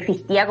que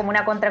existía como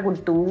una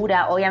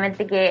contracultura,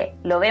 obviamente que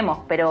lo vemos,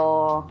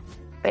 pero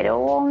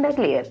hubo un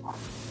declive.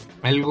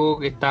 Algo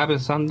que estaba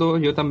pensando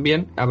yo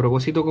también, a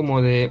propósito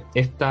como de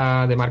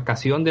esta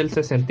demarcación del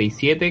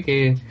 67,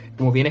 que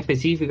como bien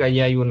específica,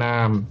 y hay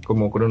una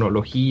como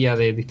cronología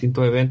de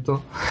distintos eventos,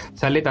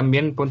 sale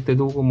también, ponte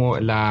tú, como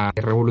la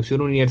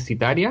revolución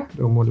universitaria,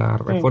 como la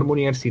reforma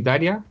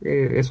universitaria,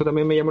 eso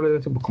también me llamó la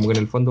atención, pues como que en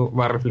el fondo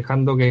va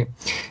reflejando que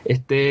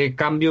este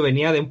cambio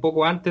venía de un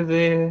poco antes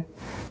de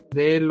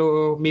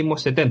los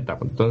mismos 70,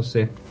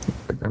 entonces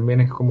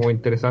también es como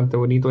interesante,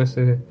 bonito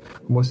ese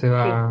cómo se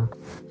va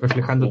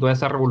reflejando toda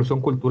esa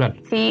revolución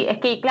cultural. Sí, es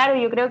que claro,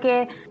 yo creo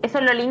que eso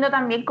es lo lindo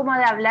también, como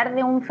de hablar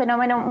de un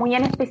fenómeno muy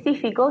en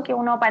específico, que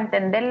uno, para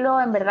entenderlo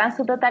en verdad en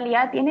su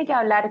totalidad, tiene que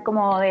hablar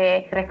como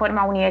de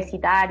reforma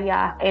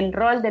universitaria, el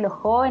rol de los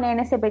jóvenes en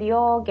ese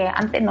periodo, que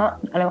antes no,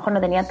 a lo mejor no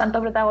tenían tanto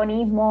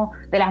protagonismo,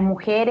 de las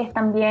mujeres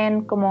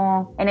también,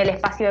 como en el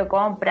espacio de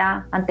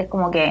compra, antes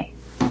como que,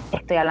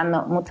 estoy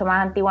hablando mucho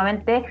más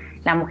antiguamente,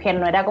 la mujer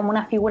no era como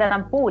una figura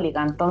tan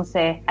pública,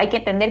 entonces hay que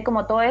entender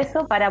como todo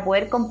eso para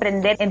poder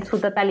comprender en su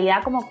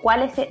totalidad como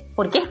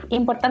por qué es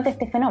importante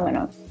este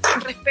fenómeno.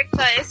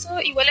 Respecto a eso,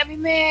 igual a mí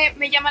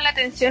me llama la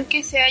atención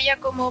que se haya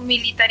como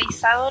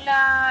militarizado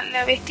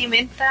la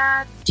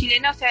vestimenta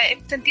chilena, o sea,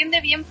 se entiende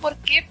bien por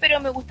qué, pero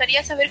me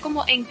gustaría saber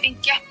como en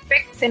qué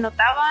aspecto se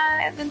notaba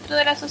dentro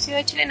de la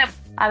sociedad chilena.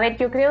 A ver,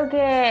 yo creo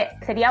que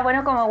sería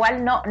bueno como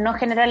igual no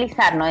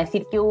generalizar, no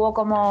decir que hubo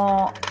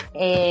como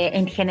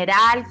en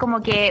general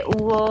como que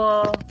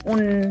hubo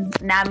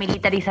una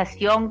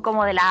militarización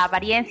como de las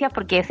apariencias,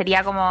 porque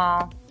sería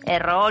como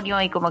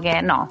erróneo y como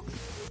que no.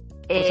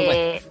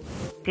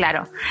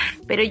 Claro,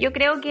 pero yo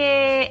creo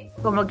que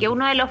como que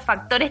uno de los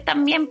factores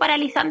también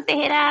paralizantes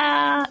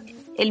era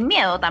el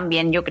miedo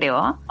también, yo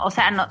creo. O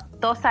sea, no,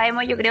 todos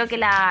sabemos, yo creo que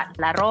la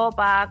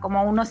ropa,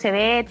 como uno se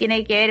ve,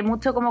 tiene que ver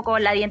mucho como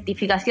con la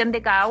identificación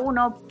de cada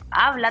uno.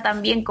 Habla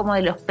también como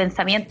de los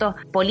pensamientos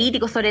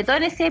políticos, sobre todo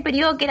en ese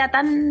periodo que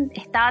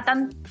estaba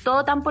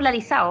todo tan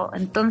polarizado.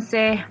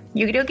 Entonces,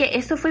 yo creo que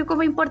eso fue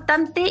como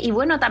importante. Y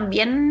bueno,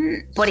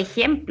 también, por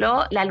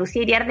ejemplo, la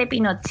Lucía Iriar de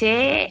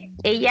Pinochet,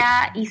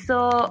 ella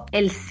hizo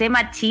el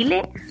SEMA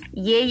Chile,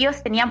 y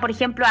ellos tenían, por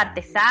ejemplo,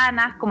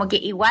 artesanas, como que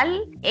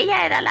igual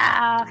ella era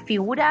la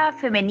figura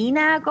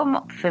femenina,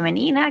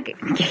 que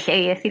hay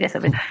que decir eso,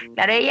 pero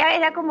claro, ella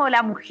era como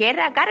la mujer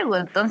a cargo,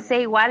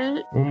 entonces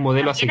igual... Un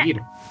modelo a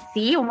seguir.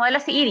 Sí, un modelo a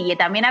seguir, y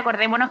también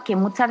acordémonos que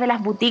muchas de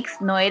las boutiques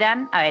no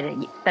eran, a ver,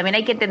 también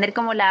hay que entender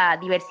como la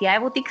diversidad de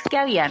boutiques que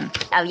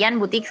habían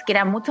boutiques que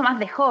eran mucho más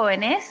de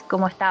jóvenes,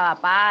 como estaba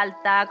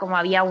Palta, como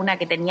había una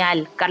que tenía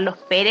el Carlos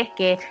Pérez,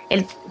 que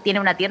él tiene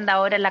una tienda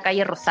ahora en la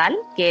calle Rosal,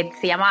 que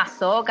se llamaba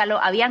Zócalo,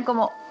 habían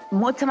como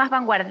mucho más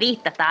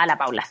vanguardistas, estaba la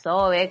Paula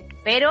Sobek,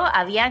 pero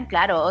habían,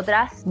 claro,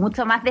 otras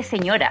mucho más de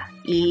señora,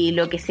 y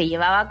lo que se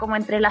llevaba como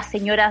entre las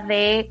señoras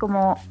de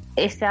como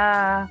ese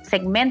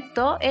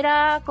segmento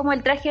era como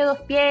el traje de 2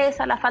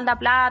 piezas, la falda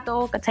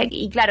plato, ¿cachai?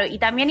 Y claro, y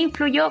también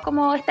influyó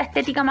como esta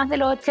estética más de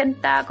los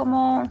 80,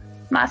 como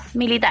más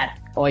militar.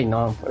 Hoy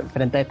no,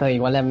 frente a esto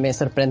igual me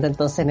sorprende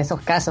entonces en esos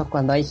casos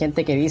cuando hay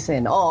gente que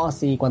dice, no,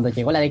 sí, cuando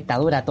llegó la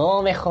dictadura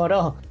todo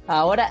mejoró.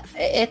 Ahora,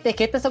 es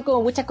que estas son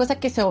como muchas cosas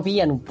que se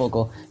obvian un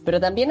poco, pero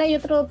también hay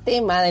otro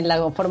tema en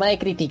la forma de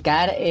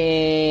criticar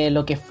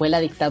lo que fue la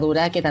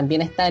dictadura, que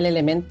también está el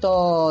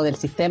elemento del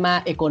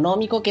sistema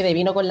económico que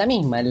devino con la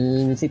misma,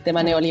 el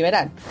sistema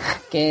neoliberal,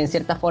 que en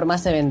cierta forma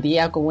se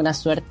vendía como una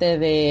suerte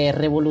de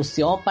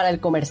revolución para el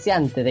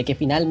comerciante, de que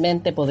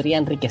finalmente podría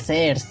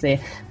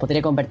enriquecerse,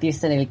 podría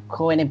convertirse en el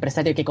joven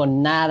empresario que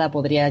con nada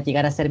podría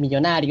llegar a ser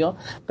millonario,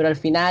 pero al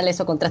final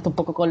eso contrasta un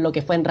poco con lo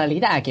que fue en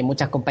realidad, que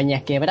muchas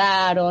compañías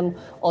quebraron,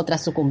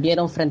 otras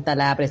sucumbieron frente a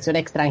la presión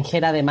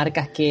extranjera de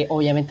marcas que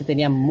obviamente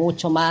tenían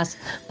mucho más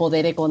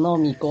poder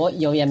económico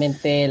y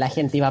obviamente la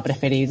gente iba a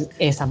preferir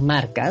esas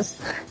marcas.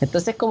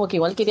 Entonces como que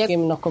igual quería que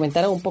nos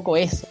comentaran un poco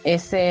eso,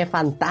 ese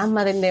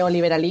fantasma del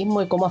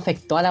neoliberalismo y cómo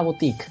afectó a la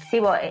boutique. Sí,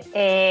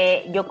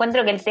 yo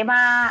encuentro que el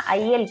tema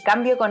ahí, el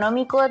cambio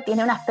económico,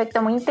 tiene un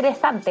aspecto muy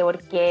interesante,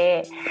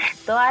 porque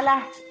todas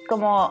las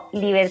como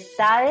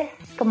libertades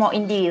como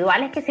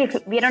individuales que se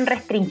vieron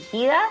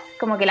restringidas,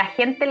 como que la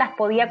gente las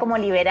podía como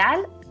liberar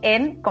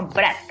en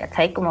comprar,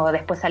 ¿cachai? Como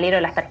después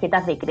salieron las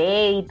tarjetas de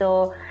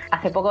crédito,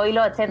 hace poco vi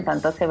los 80,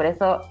 entonces por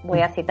eso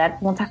voy a citar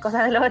muchas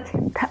cosas de los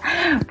 80,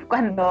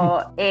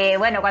 cuando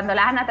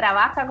la Ana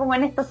trabaja como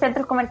en estos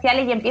centros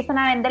comerciales y empiezan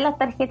a vender las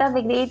tarjetas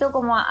de crédito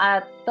como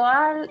a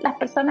todas las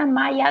personas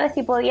más allá de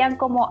si podían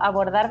como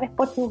abordar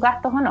después sus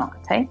gastos o no,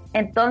 ¿cachai?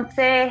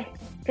 Entonces,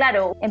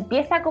 claro,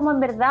 empieza como en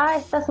verdad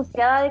esta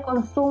sociedad de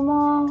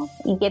consumo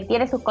y que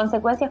tiene sus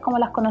consecuencias como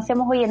las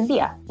conocemos hoy en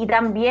día. Y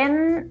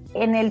también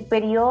en el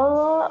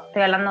periodo,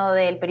 estoy hablando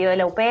del periodo de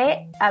la UP,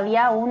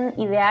 había un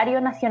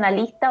ideario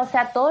nacionalista, o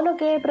sea, todo lo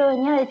que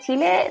provenía de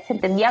Chile se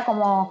entendía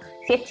como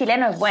si es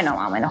chileno es bueno,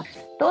 más o menos.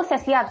 Todo se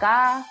hacía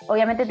acá,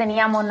 obviamente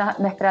teníamos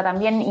nuestra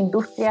también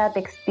industria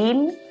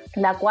textil,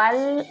 la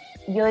cual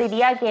yo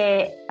diría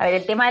que, a ver,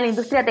 el tema de la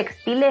industria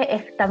textil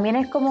también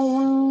es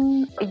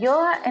como yo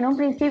en un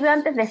principio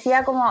antes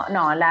decía como,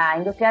 no, la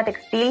industria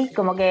textil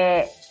como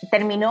que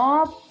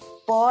terminó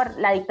por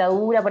la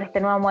dictadura, por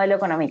este nuevo modelo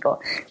económico.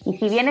 Y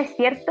si bien es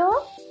cierto,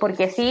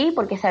 porque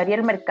se abrió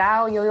el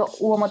mercado y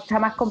hubo mucha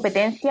más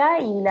competencia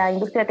y la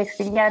industria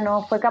textil ya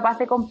no fue capaz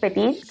de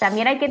competir,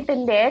 también hay que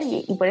entender,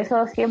 y por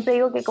eso siempre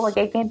digo que como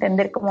que hay que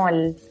entender como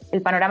el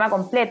panorama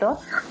completo,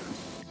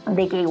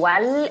 de que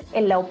igual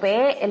en la UP,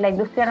 en la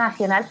industria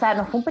nacional, o sea,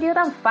 no fue un periodo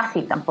tan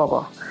fácil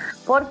tampoco,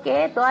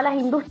 porque todas las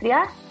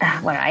industrias,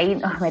 bueno, ahí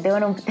nos metemos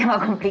en un tema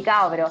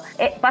complicado, pero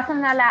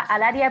pasan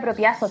al área de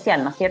propiedad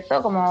social, ¿no es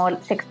cierto? Como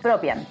se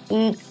expropian.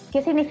 ¿Y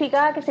qué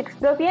significaba que se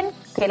expropien?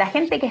 Que la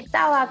gente que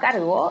estaba a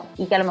cargo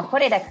y que a lo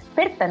mejor era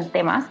experta en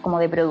temas como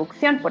de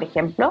producción, por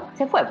ejemplo,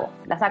 se fue,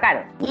 la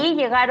sacaron. Y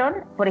llegaron,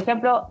 por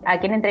ejemplo, a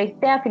quien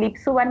entrevisté, a Philip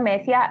Suban, me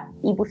decía,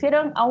 y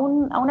pusieron a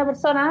una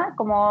persona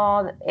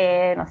como,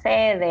 no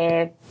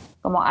sé,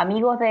 como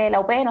amigos de la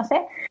UP, no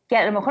sé, que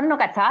a lo mejor no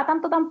cachaba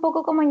tanto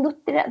tampoco como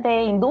industria,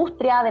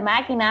 de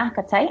máquinas,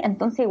 ¿cachai?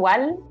 Entonces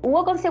igual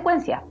hubo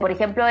consecuencias. Por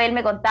ejemplo, él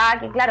me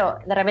contaba que, claro,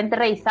 de repente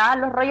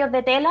revisaban los rollos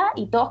de tela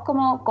y todos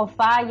como con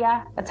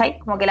fallas, ¿cachai?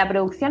 Como que la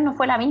producción no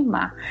fue la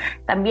misma.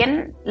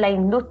 También las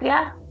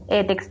industrias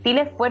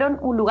textiles fueron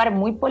un lugar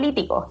muy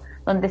político,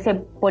 donde se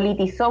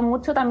politizó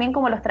mucho también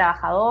como los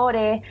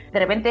trabajadores, de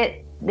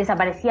repente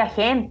desaparecía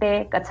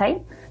gente,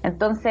 ¿cachai?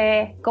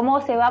 Entonces, ¿cómo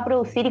se va a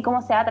producir y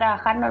cómo se va a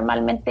trabajar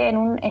normalmente en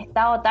un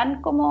estado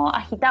tan como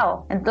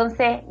agitado?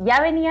 Entonces,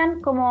 ya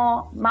venían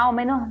como más o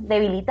menos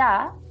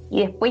debilitadas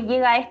y después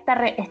llega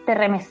este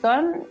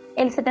remesón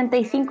el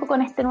 75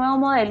 con este nuevo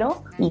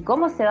modelo y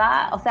cómo se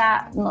va, o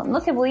sea, no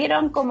se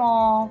pudieron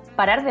como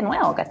parar de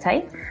nuevo,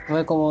 ¿cachai?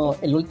 Fue como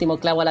el último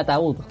clavo al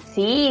ataúd.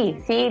 Sí,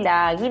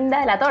 la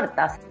guinda de la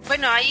torta.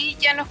 Bueno, ahí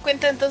ya nos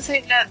cuenta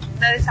entonces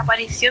la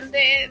desaparición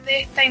de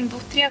esta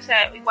industria, o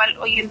sea, igual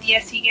hoy en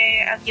día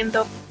sigue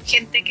habiendo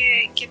gente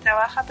que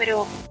trabaja,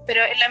 pero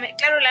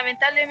claro,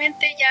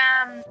 lamentablemente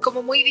ya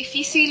como muy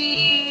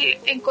difícil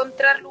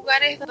encontrar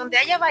lugares donde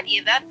haya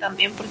variedad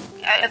también,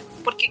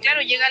 porque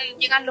claro,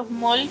 llegan los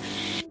malls,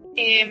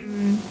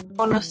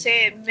 o no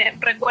sé,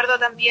 recuerdo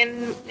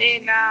también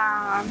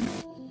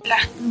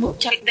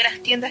muchas de las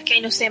tiendas que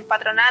hay, no sé, en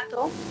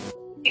Patronato,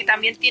 que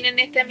también tienen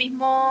este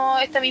mismo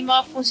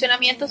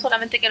funcionamiento,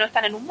 solamente que no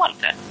están en un mall,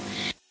 claro.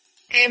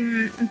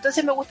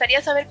 Entonces me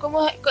gustaría saber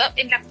cómo,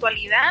 en la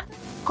actualidad,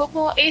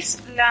 cómo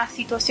es la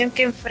situación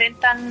que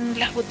enfrentan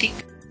las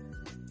boutiques,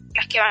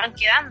 las que van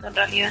quedando en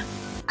realidad.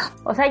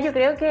 O sea, yo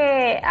creo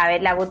que, a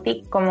ver, la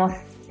boutique como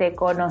se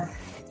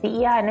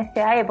conocía en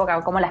esa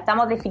época, como la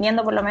estamos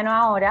definiendo por lo menos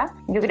ahora,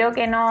 yo creo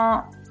que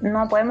no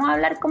podemos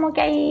hablar como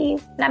que hay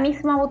la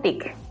misma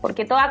boutique,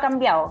 porque todo ha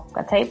cambiado,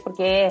 ¿cachai?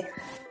 Porque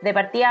de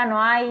partida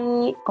no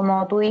hay,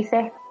 como tú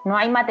dices, no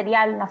hay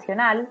material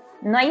nacional,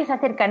 no hay esa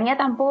cercanía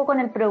tampoco con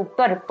el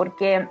productor,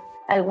 porque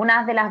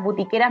algunas de las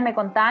boutiqueras me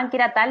contaban que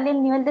era tal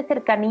el nivel de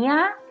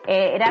cercanía,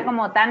 era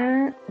como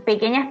tan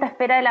pequeña esta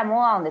esfera de la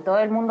moda donde todo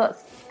el mundo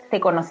se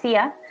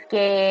conocía,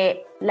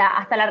 que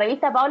hasta la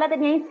revista Paula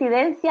tenía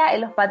incidencia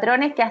en los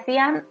patrones que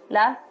hacían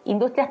las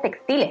industrias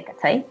textiles,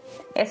 ¿cachai?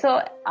 Eso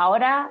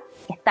ahora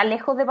está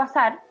lejos de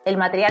pasar. El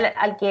material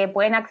al que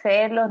pueden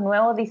acceder los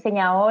nuevos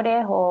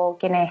diseñadores o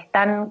quienes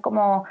están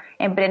como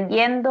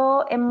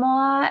emprendiendo en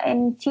moda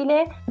en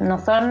Chile no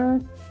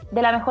son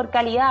de la mejor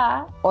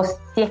calidad, o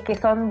si es que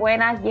son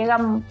buenas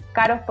llegan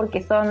caros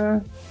porque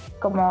son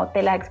como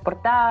telas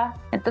exportadas.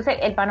 Entonces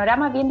el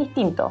panorama es bien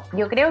distinto.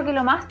 Yo creo que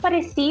lo más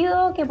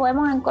parecido que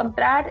podemos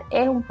encontrar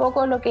es un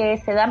poco lo que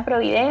se da en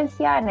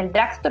Providencia, en el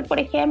drugstore, por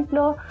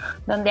ejemplo,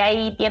 donde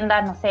hay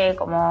tiendas, no sé,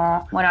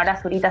 como, bueno, ahora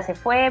Zurita se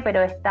fue,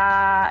 pero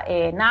está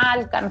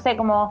Nalca, no sé,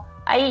 como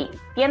hay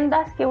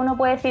tiendas que uno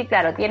puede decir,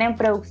 claro, tienen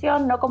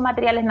producción no con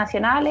materiales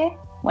nacionales.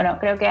 Bueno,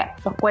 creo que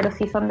los cueros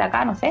sí son de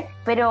acá, no sé.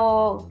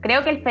 Pero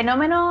creo que el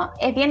fenómeno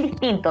es bien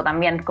distinto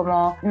también.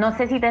 Como no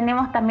sé si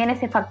tenemos también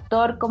ese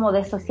factor como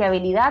de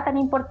sociabilidad tan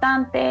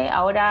importante.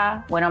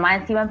 Ahora, bueno, más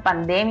encima en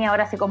pandemia,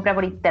 ahora se compra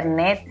por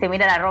internet, se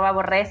mira la ropa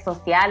por redes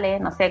sociales.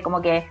 No sé,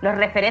 como que los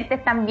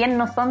referentes también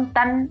no son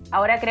tan...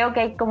 Ahora creo que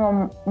hay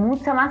como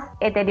mucha más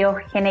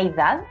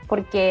heterogeneidad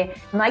porque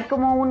no hay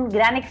como un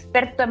gran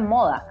experto en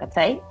moda,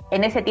 ¿cachai?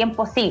 en ese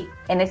tiempo sí,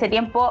 en ese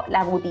tiempo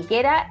la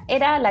boutiquera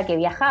era la que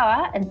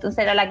viajaba, entonces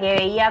era la que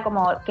veía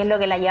como qué es lo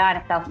que la llevaba en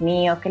Estados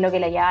Unidos, qué es lo que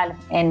la llevaba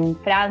en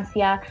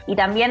Francia, y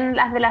también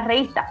las de las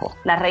revistas, pues.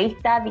 Las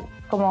revistas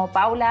como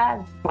Paula,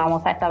 vamos a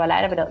usar esta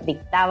palabra, pero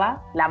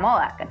dictaba la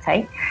moda,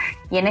 ¿cachai?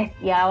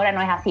 Y ahora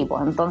no es así,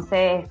 pues.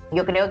 Entonces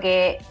yo creo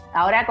que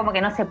ahora como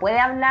que no se puede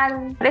hablar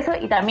de eso,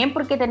 y también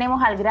porque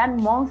tenemos al gran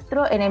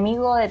monstruo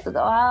enemigo de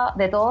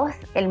todos,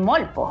 el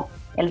mall, pues,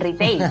 el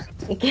retail,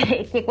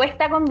 que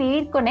cuesta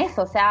convivir con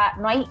eso, o sea,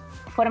 no hay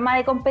forma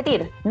de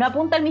competir. No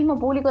apunta al mismo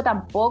público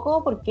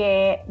tampoco,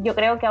 porque yo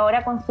creo que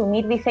ahora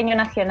consumir diseño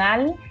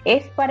nacional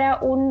es para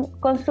un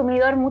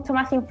consumidor mucho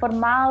más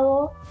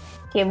informado,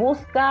 que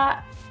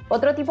busca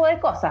otro tipo de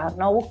cosas,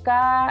 no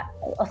busca,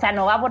 o sea,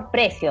 no va por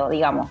precio,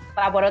 digamos,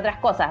 va por otras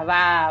cosas,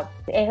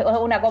 es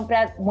una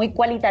compra muy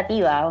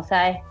cualitativa, o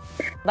sea,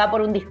 va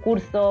por un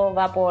discurso,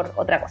 va por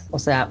otra cosa. O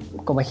sea,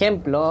 como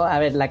ejemplo, a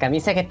ver, la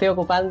camisa que estoy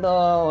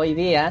ocupando hoy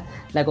día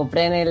la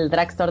compré en el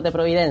drugstore de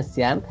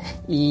Providencia,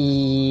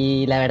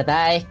 y la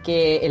verdad es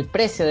que el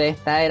precio de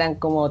esta eran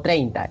como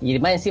 30 y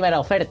más encima era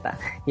oferta.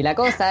 Y la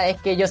cosa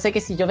es que yo sé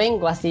que si yo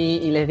vengo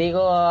así y les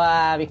digo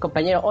a mis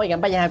compañeros,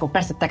 oigan, vayan a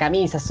comprarse esta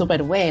camisa, es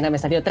súper buena, me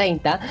salió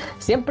 30,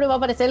 siempre va a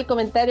aparecer el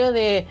comentario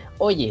de,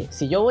 oye,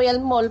 si yo voy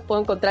al mall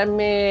puedo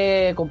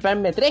comprarme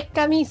 3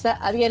 camisas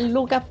a 10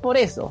 lucas por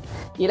eso.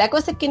 Y la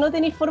cosa es que no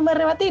tenéis forma de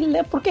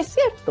rebatirle, porque es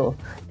cierto.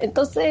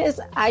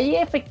 Entonces ahí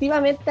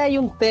efectivamente hay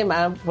un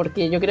tema,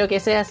 porque yo creo que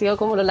ese ha sido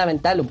como lo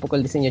lamentable un poco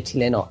el diseño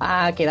chileno.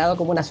 Ha quedado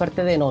como una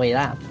suerte de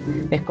novedad.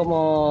 Es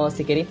como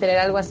si queréis tener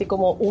algo así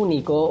como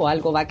único o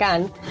algo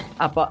bacán,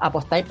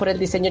 apostáis por el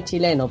diseño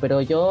chileno.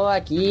 Pero yo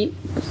aquí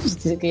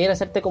quiero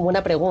hacerte como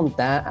una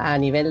pregunta a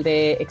nivel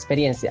de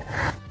experiencia.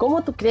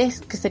 ¿Cómo tú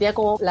crees que sería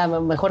como la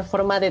mejor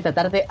forma de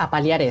tratar de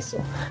apalear eso?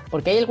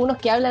 Porque hay algunos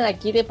que hablan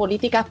aquí de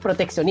políticas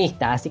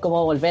proteccionistas, así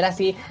como volver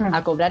así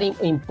a cobrar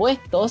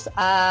impuestos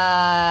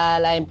a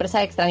las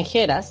empresas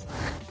extranjeras,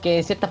 que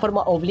de cierta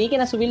forma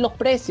obliguen a subir los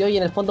precios y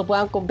en el fondo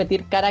puedan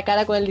competir cara a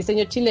cara con el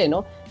diseño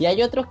chileno. Y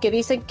hay otros que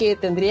dicen que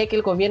tendría que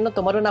el gobierno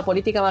tomar una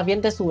política más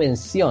bien de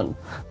subvención,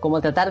 como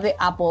tratar de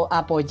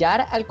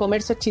apoyar al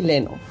comercio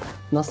chileno.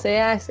 No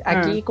sé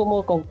aquí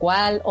como con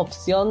cuál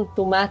opción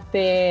tú más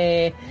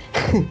te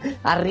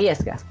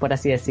arriesgas, por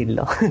así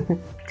decirlo.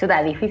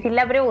 Chuta, difícil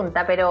la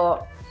pregunta, pero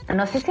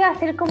no sé si va a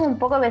ser como un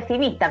poco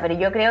pesimista, pero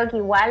yo creo que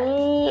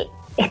igual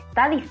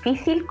está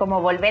difícil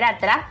como volver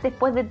atrás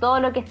después de todo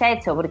lo que se ha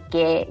hecho,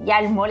 porque ya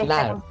el mall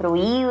está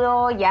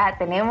construido, ya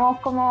tenemos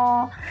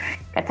como,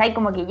 ¿cachai?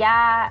 Como que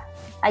ya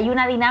hay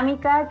una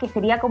dinámica que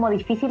sería como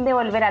difícil de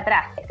volver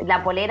atrás.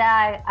 La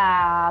polera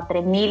a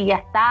 3.000 ya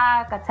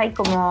está, ¿cachai?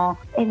 Como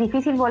es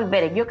difícil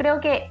volver. Yo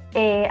creo que,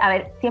 a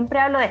ver, siempre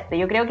hablo de esto,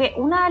 yo creo que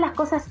una de las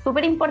cosas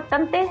súper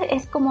importantes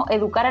es como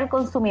educar al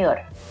consumidor.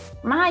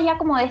 Más allá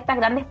como de estas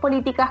grandes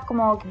políticas,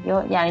 como que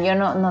yo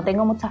no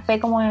tengo mucha fe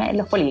como en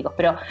los políticos,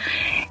 pero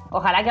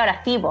ojalá que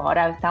ahora sí, pues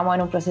ahora estamos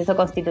en un proceso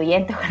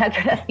constituyente, ojalá que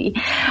ahora sí.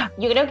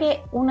 Yo creo que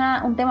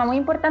un tema muy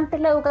importante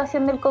es la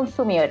educación del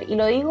consumidor, y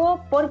lo digo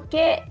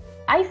porque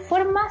hay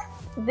formas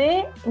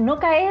de no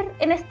caer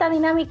en esta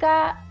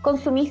dinámica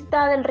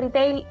consumista del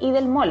retail y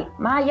del mall,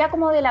 más allá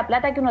como de la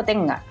plata que uno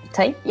tenga,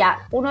 ¿sí? Ya,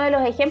 uno de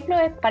los ejemplos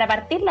es, para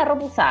partir, la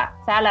ropa usada.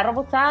 O sea, la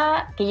ropa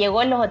usada que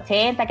llegó en los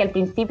 80, que al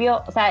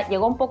principio, o sea,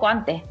 llegó un poco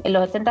antes. En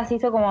los 80 se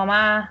hizo como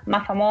más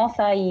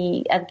famosa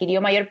y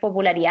adquirió mayor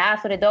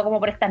popularidad, sobre todo como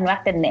por estas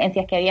nuevas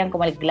tendencias que habían,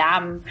 como el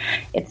glam,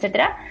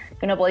 etcétera,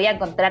 que uno podía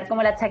encontrar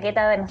como la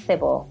chaqueta de, no sé,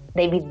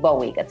 David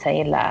Bowie,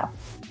 ¿cachai? En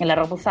la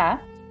ropa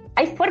usada.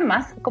 Hay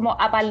formas como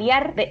a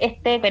paliar de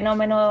este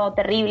fenómeno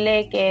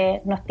terrible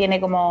que nos tiene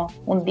como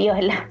hundidos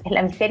en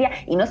la miseria,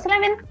 y no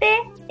solamente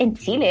en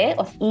Chile,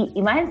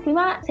 y más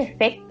encima los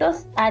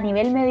efectos a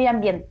nivel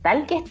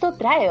medioambiental que esto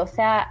trae. O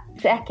sea,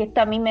 es que esto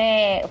a mí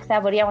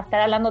podríamos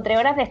estar hablando 3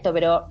 horas de esto,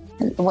 pero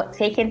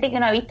si hay gente que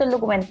no ha visto el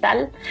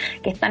documental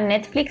que está en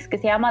Netflix, que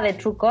se llama The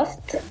True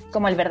Cost,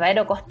 como el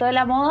verdadero costo de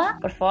la moda,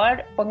 por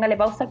favor, póngale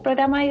pausa al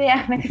programa y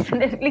vean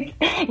Netflix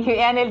y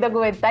vean el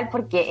documental,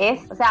 porque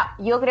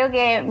yo creo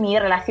que mi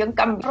relación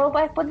cambió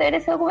ropa después de ver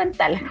ese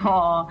documental.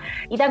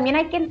 Y también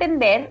hay que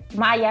entender,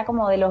 más allá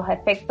como de los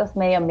efectos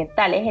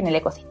medioambientales en el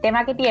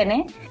ecosistema que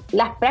tiene,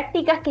 las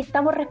prácticas que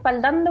estamos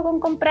respaldando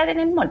con comprar en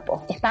el mall.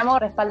 Estamos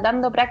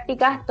respaldando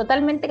prácticas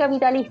totalmente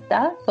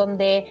capitalistas,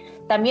 donde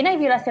también hay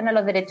violación a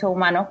los derechos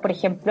humanos. Por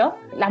ejemplo,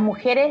 las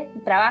mujeres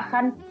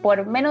trabajan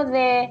por menos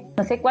de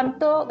no sé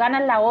cuánto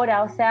ganan la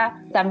hora. O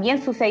sea,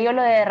 también sucedió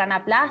lo de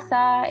Rana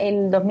Plaza,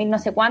 el 2000 no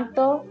sé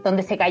cuánto,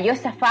 donde se cayó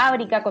esa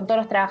fábrica con todos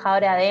los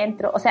trabajadores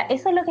adentro. O sea,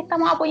 eso es lo que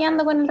estamos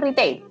apoyando con el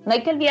retail. No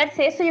hay que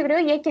olvidarse de eso, yo creo,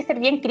 y hay que ser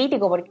bien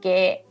crítico,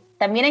 porque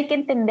también hay que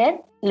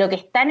entender lo que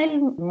está en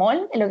el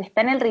mall, lo que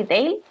está en el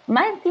retail,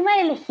 más encima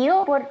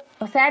elegido por,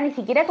 o sea, ni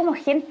siquiera como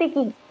gente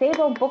que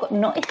sepa un poco,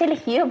 no, es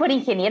elegido por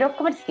ingenieros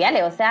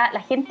comerciales. O sea, la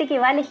gente que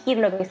va a elegir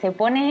lo que se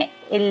pone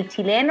el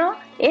chileno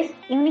es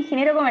un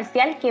ingeniero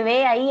comercial que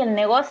ve ahí el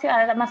negocio,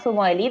 arma su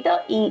modelito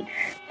y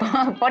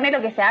pone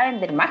lo que se va a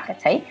vender más,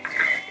 ¿cachai?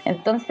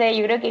 Entonces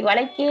yo creo que igual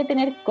hay que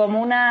tener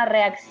como una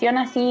reacción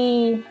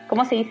así,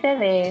 ¿cómo se dice?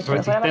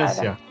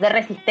 De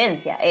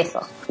resistencia,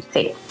 eso,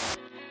 sí.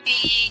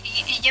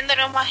 Y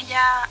yéndonos más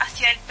ya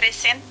hacia el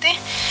presente,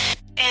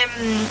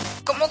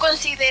 ¿cómo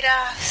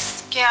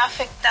consideras que ha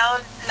afectado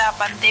la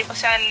pandemia, o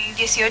sea, el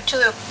 18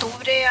 de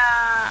octubre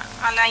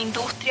a la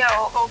industria,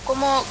 o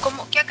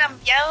qué ha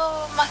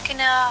cambiado más que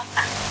nada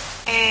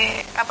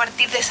a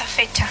partir de esa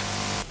fecha?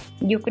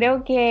 Yo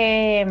creo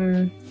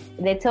que,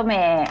 de hecho,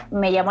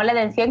 me llamó la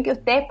atención que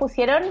ustedes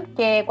pusieron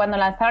que cuando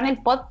lanzaron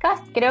el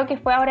podcast, creo que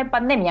fue ahora en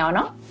pandemia, ¿o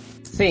no?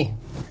 Sí,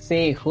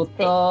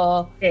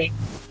 justo... Sí.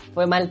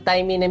 Fue mal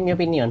timing, en mi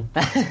opinión.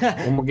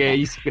 Como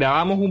que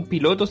grabamos un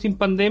piloto sin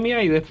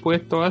pandemia y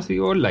después todo ha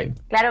sido online.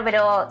 Claro,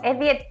 pero es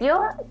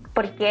divertido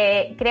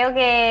porque creo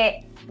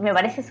que me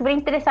parece súper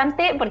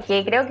interesante,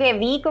 porque creo que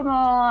vi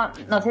como,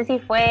 no sé si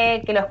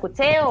fue que lo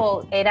escuché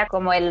o era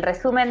como el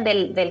resumen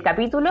del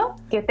capítulo,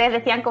 que ustedes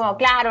decían como,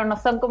 claro, no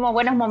son como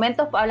buenos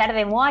momentos para hablar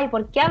de moda, y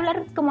por qué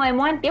hablar como de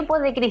moda en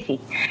tiempos de crisis.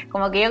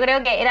 Como que yo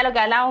creo que era lo que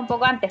hablábamos un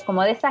poco antes,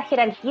 como de esa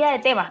jerarquía de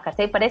temas,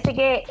 ¿cachai? Parece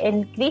que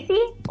en crisis,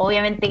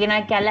 obviamente que no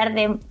hay que hablar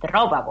de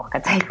ropa, pues,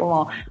 ¿cachai?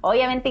 Como,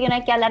 obviamente que no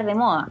hay que hablar de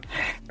moda,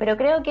 pero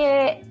creo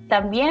que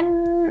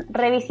también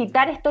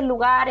revisitar estos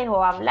lugares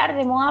o hablar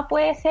de moda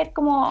puede ser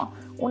como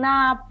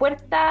una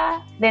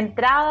puerta de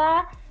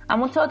entrada a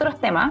muchos otros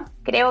temas.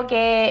 Creo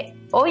que,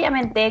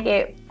 obviamente,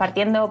 que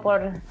partiendo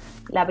por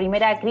la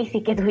primera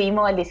crisis que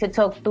tuvimos el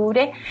 18 de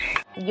octubre,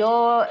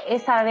 yo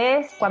esa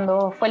vez,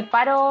 cuando fue el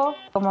paro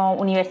como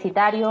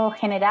universitario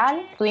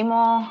general,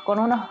 estuvimos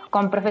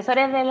con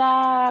profesores de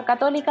la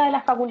Católica de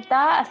la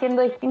facultad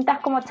haciendo distintas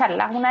como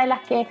charlas. Una de las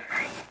que,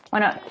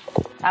 bueno,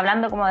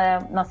 hablando como de,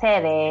 no sé,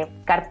 de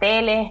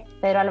carteles,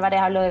 Pedro Álvarez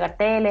habló de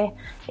carteles,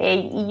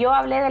 y yo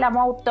hablé de la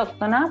moda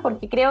autóctona,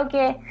 porque creo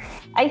que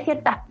hay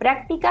ciertas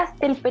prácticas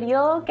del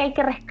periodo que hay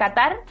que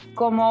rescatar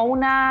como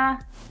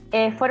una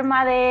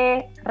forma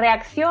de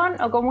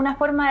reacción, o como una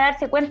forma de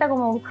darse cuenta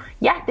como,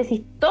 ya,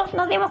 todos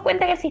nos dimos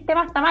cuenta que el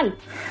sistema está mal,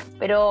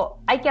 pero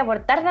hay que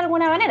aportar de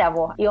alguna manera,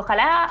 po, y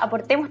ojalá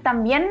aportemos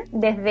también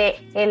desde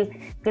el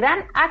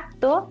gran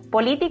acto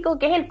político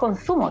que es el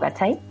consumo,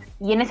 ¿cachai?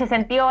 Y en ese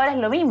sentido ahora es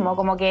lo mismo,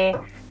 como que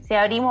si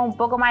abrimos un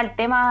poco más el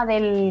tema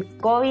del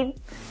COVID,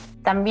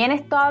 también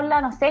esto habla,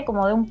 no sé,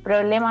 como de un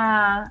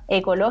problema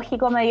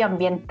ecológico,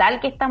 medioambiental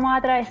que estamos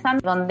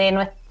atravesando,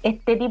 donde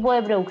este tipo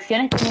de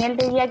producción, este nivel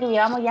de vida que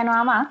llevamos ya no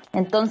da más.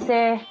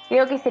 Entonces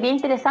creo que sería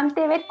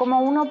interesante ver cómo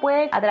uno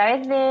puede, a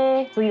través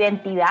de su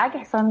identidad,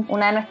 que son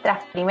una de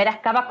nuestras primeras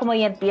capas como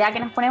identidad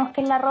que nos ponemos,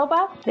 que es la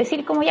ropa,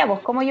 decir como ya,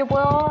 pues cómo yo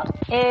puedo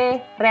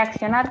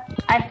reaccionar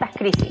a estas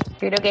crisis.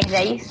 Yo creo que desde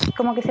ahí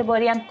como que se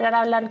podría entrar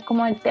a hablar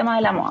como del tema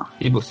de la moda.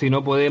 Y pues si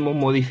no podemos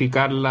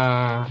modificar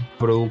la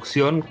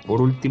producción,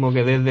 por último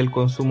que desde el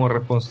consumo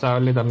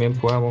responsable también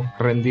podamos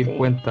rendir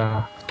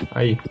cuentas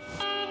ahí.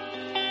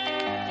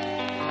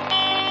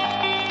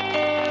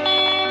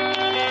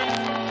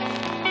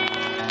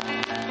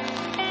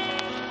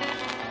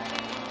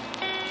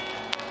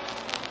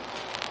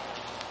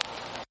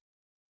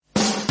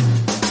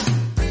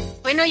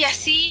 Bueno, y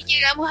así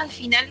llegamos al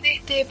final de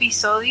este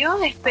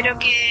episodio. Espero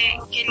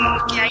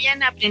que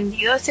hayan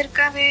aprendido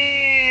acerca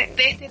de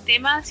este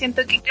tema.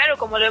 Siento que, claro,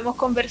 como lo hemos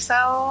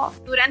conversado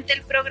durante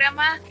el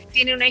programa,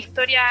 tiene una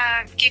historia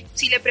que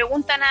si le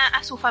preguntan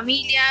a su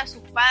familia, a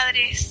sus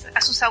padres,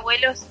 a sus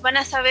abuelos, van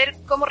a saber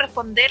cómo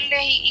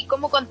responderles y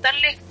cómo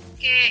contarles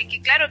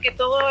que claro, que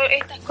todas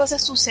estas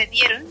cosas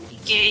sucedieron y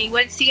que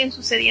igual siguen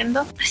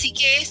sucediendo. Así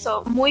que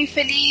eso, muy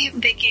feliz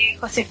de que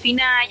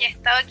Josefina haya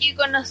estado aquí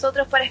con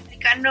nosotros para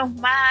explicarnos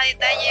más a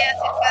detalle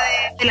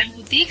acerca de las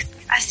boutiques.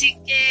 Así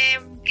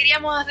que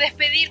queríamos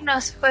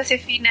despedirnos,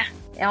 Josefina.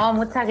 No,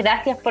 muchas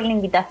gracias por la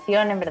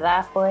invitación, en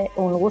verdad fue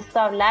un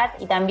gusto hablar,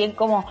 y también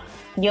como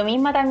yo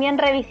misma también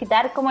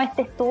revisitar como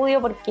este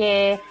estudio,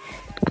 porque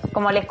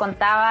como les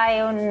contaba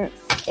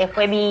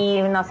fue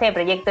mi, no sé,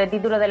 proyecto de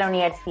título de la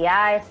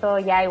universidad. Eso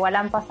ya igual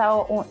han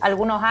pasado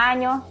algunos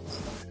años.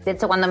 De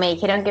hecho, cuando me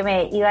dijeron que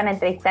me iban a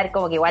entrevistar,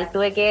 como que igual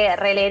tuve que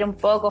releer un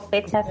poco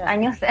fechas,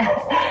 años.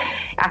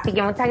 Así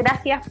que muchas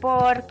gracias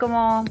por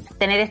como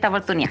tener esta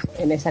oportunidad.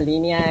 En esa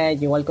línea,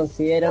 yo igual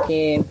considero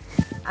que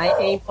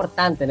es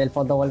importante en el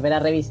fondo volver a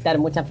revisitar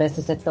muchas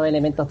veces estos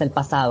elementos del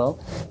pasado,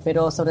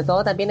 pero sobre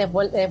todo también es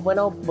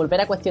bueno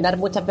volver a cuestionar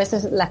muchas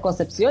veces las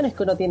concepciones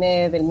que uno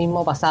tiene del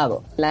mismo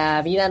pasado.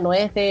 La vida no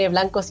es de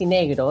blancos y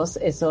negros,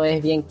 eso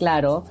es bien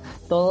claro,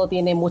 todo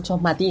tiene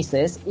muchos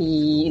matices,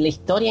 y la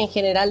historia en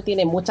general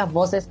tiene muchas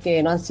voces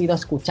que no han sido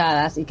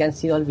escuchadas y que han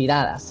sido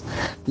olvidadas.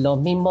 Los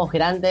mismos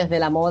grandes de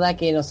la moda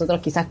que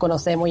nosotros quizás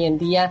conocemos hoy en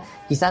día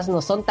quizás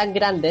no son tan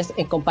grandes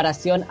en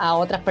comparación a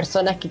otras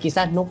personas que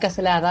quizás nunca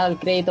se les ha dado el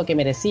crédito que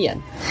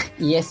merecían,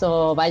 y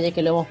eso vaya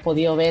que lo hemos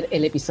podido ver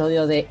el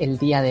episodio del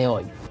día de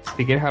hoy.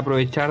 si quieres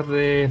aprovechar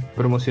de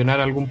promocionar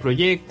algún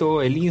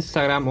proyecto, el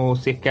Instagram, o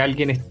si es que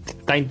alguien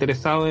está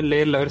interesado en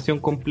leer la versión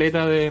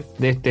completa de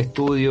este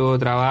estudio,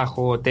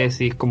 trabajo,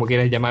 tesis, como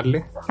quieras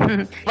llamarle.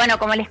 Bueno,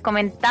 como les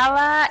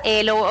comentaba,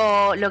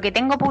 lo que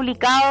tengo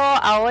publicado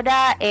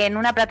ahora en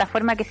una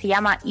plataforma que se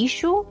llama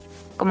Issuu,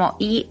 como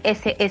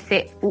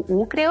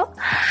ISSUU creo,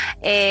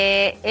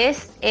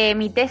 es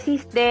mi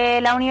tesis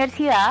de la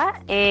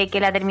universidad, que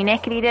la terminé de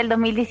escribir el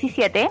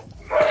 2017.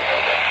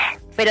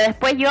 Pero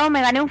después yo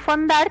me gané un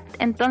Fondart,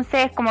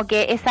 entonces como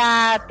que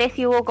esa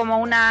tesis hubo como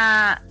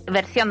una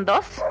versión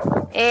 2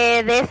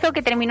 de eso,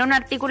 que terminó un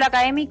artículo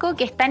académico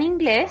que está en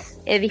inglés,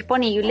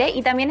 disponible,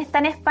 y también está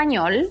en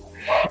español,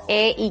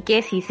 y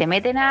que si se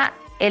meten a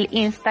el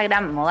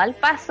Instagram Modal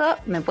Paso,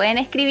 me pueden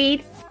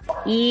escribir,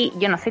 y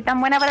yo no soy tan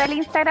buena para el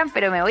Instagram,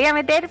 pero me voy a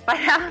meter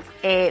para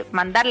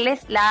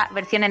mandarles la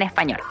versión en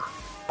español.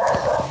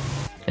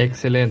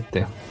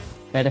 Excelente.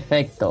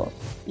 Perfecto.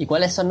 ¿Y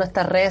cuáles son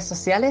nuestras redes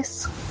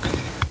sociales?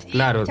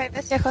 Claro. Muchas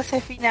gracias,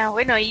 Josefina.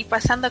 Bueno, y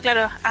pasando,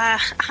 claro, a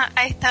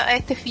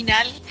este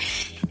final,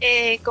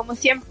 como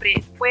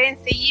siempre, pueden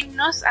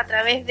seguirnos a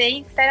través de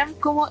Instagram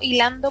como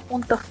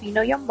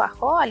hilando.fino_,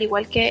 al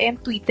igual que en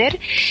Twitter,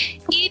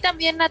 y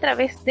también a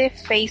través de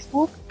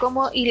Facebook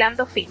como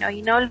Hilando Fino.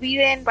 Y no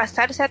olviden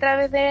pasarse a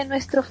través de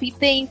nuestro feed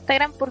de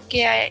Instagram,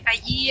 porque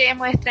allí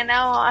hemos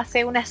estrenado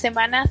hace unas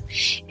semanas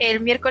el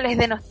miércoles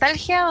de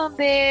nostalgia,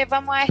 donde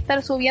vamos a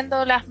estar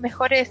subiendo las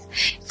mejores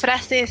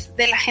frases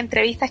de las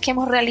entrevistas que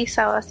hemos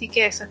realizado. Así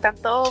que eso, están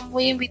todos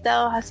muy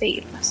invitados a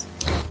seguirnos.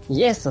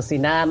 Y eso,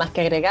 sin nada más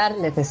que agregar,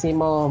 les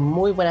decimos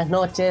muy buenas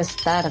noches,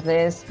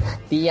 tardes,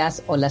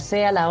 días o la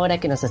sea la hora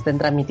que nos estén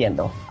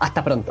transmitiendo.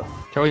 Hasta pronto.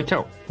 Chao y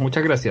chao.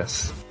 Muchas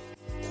gracias.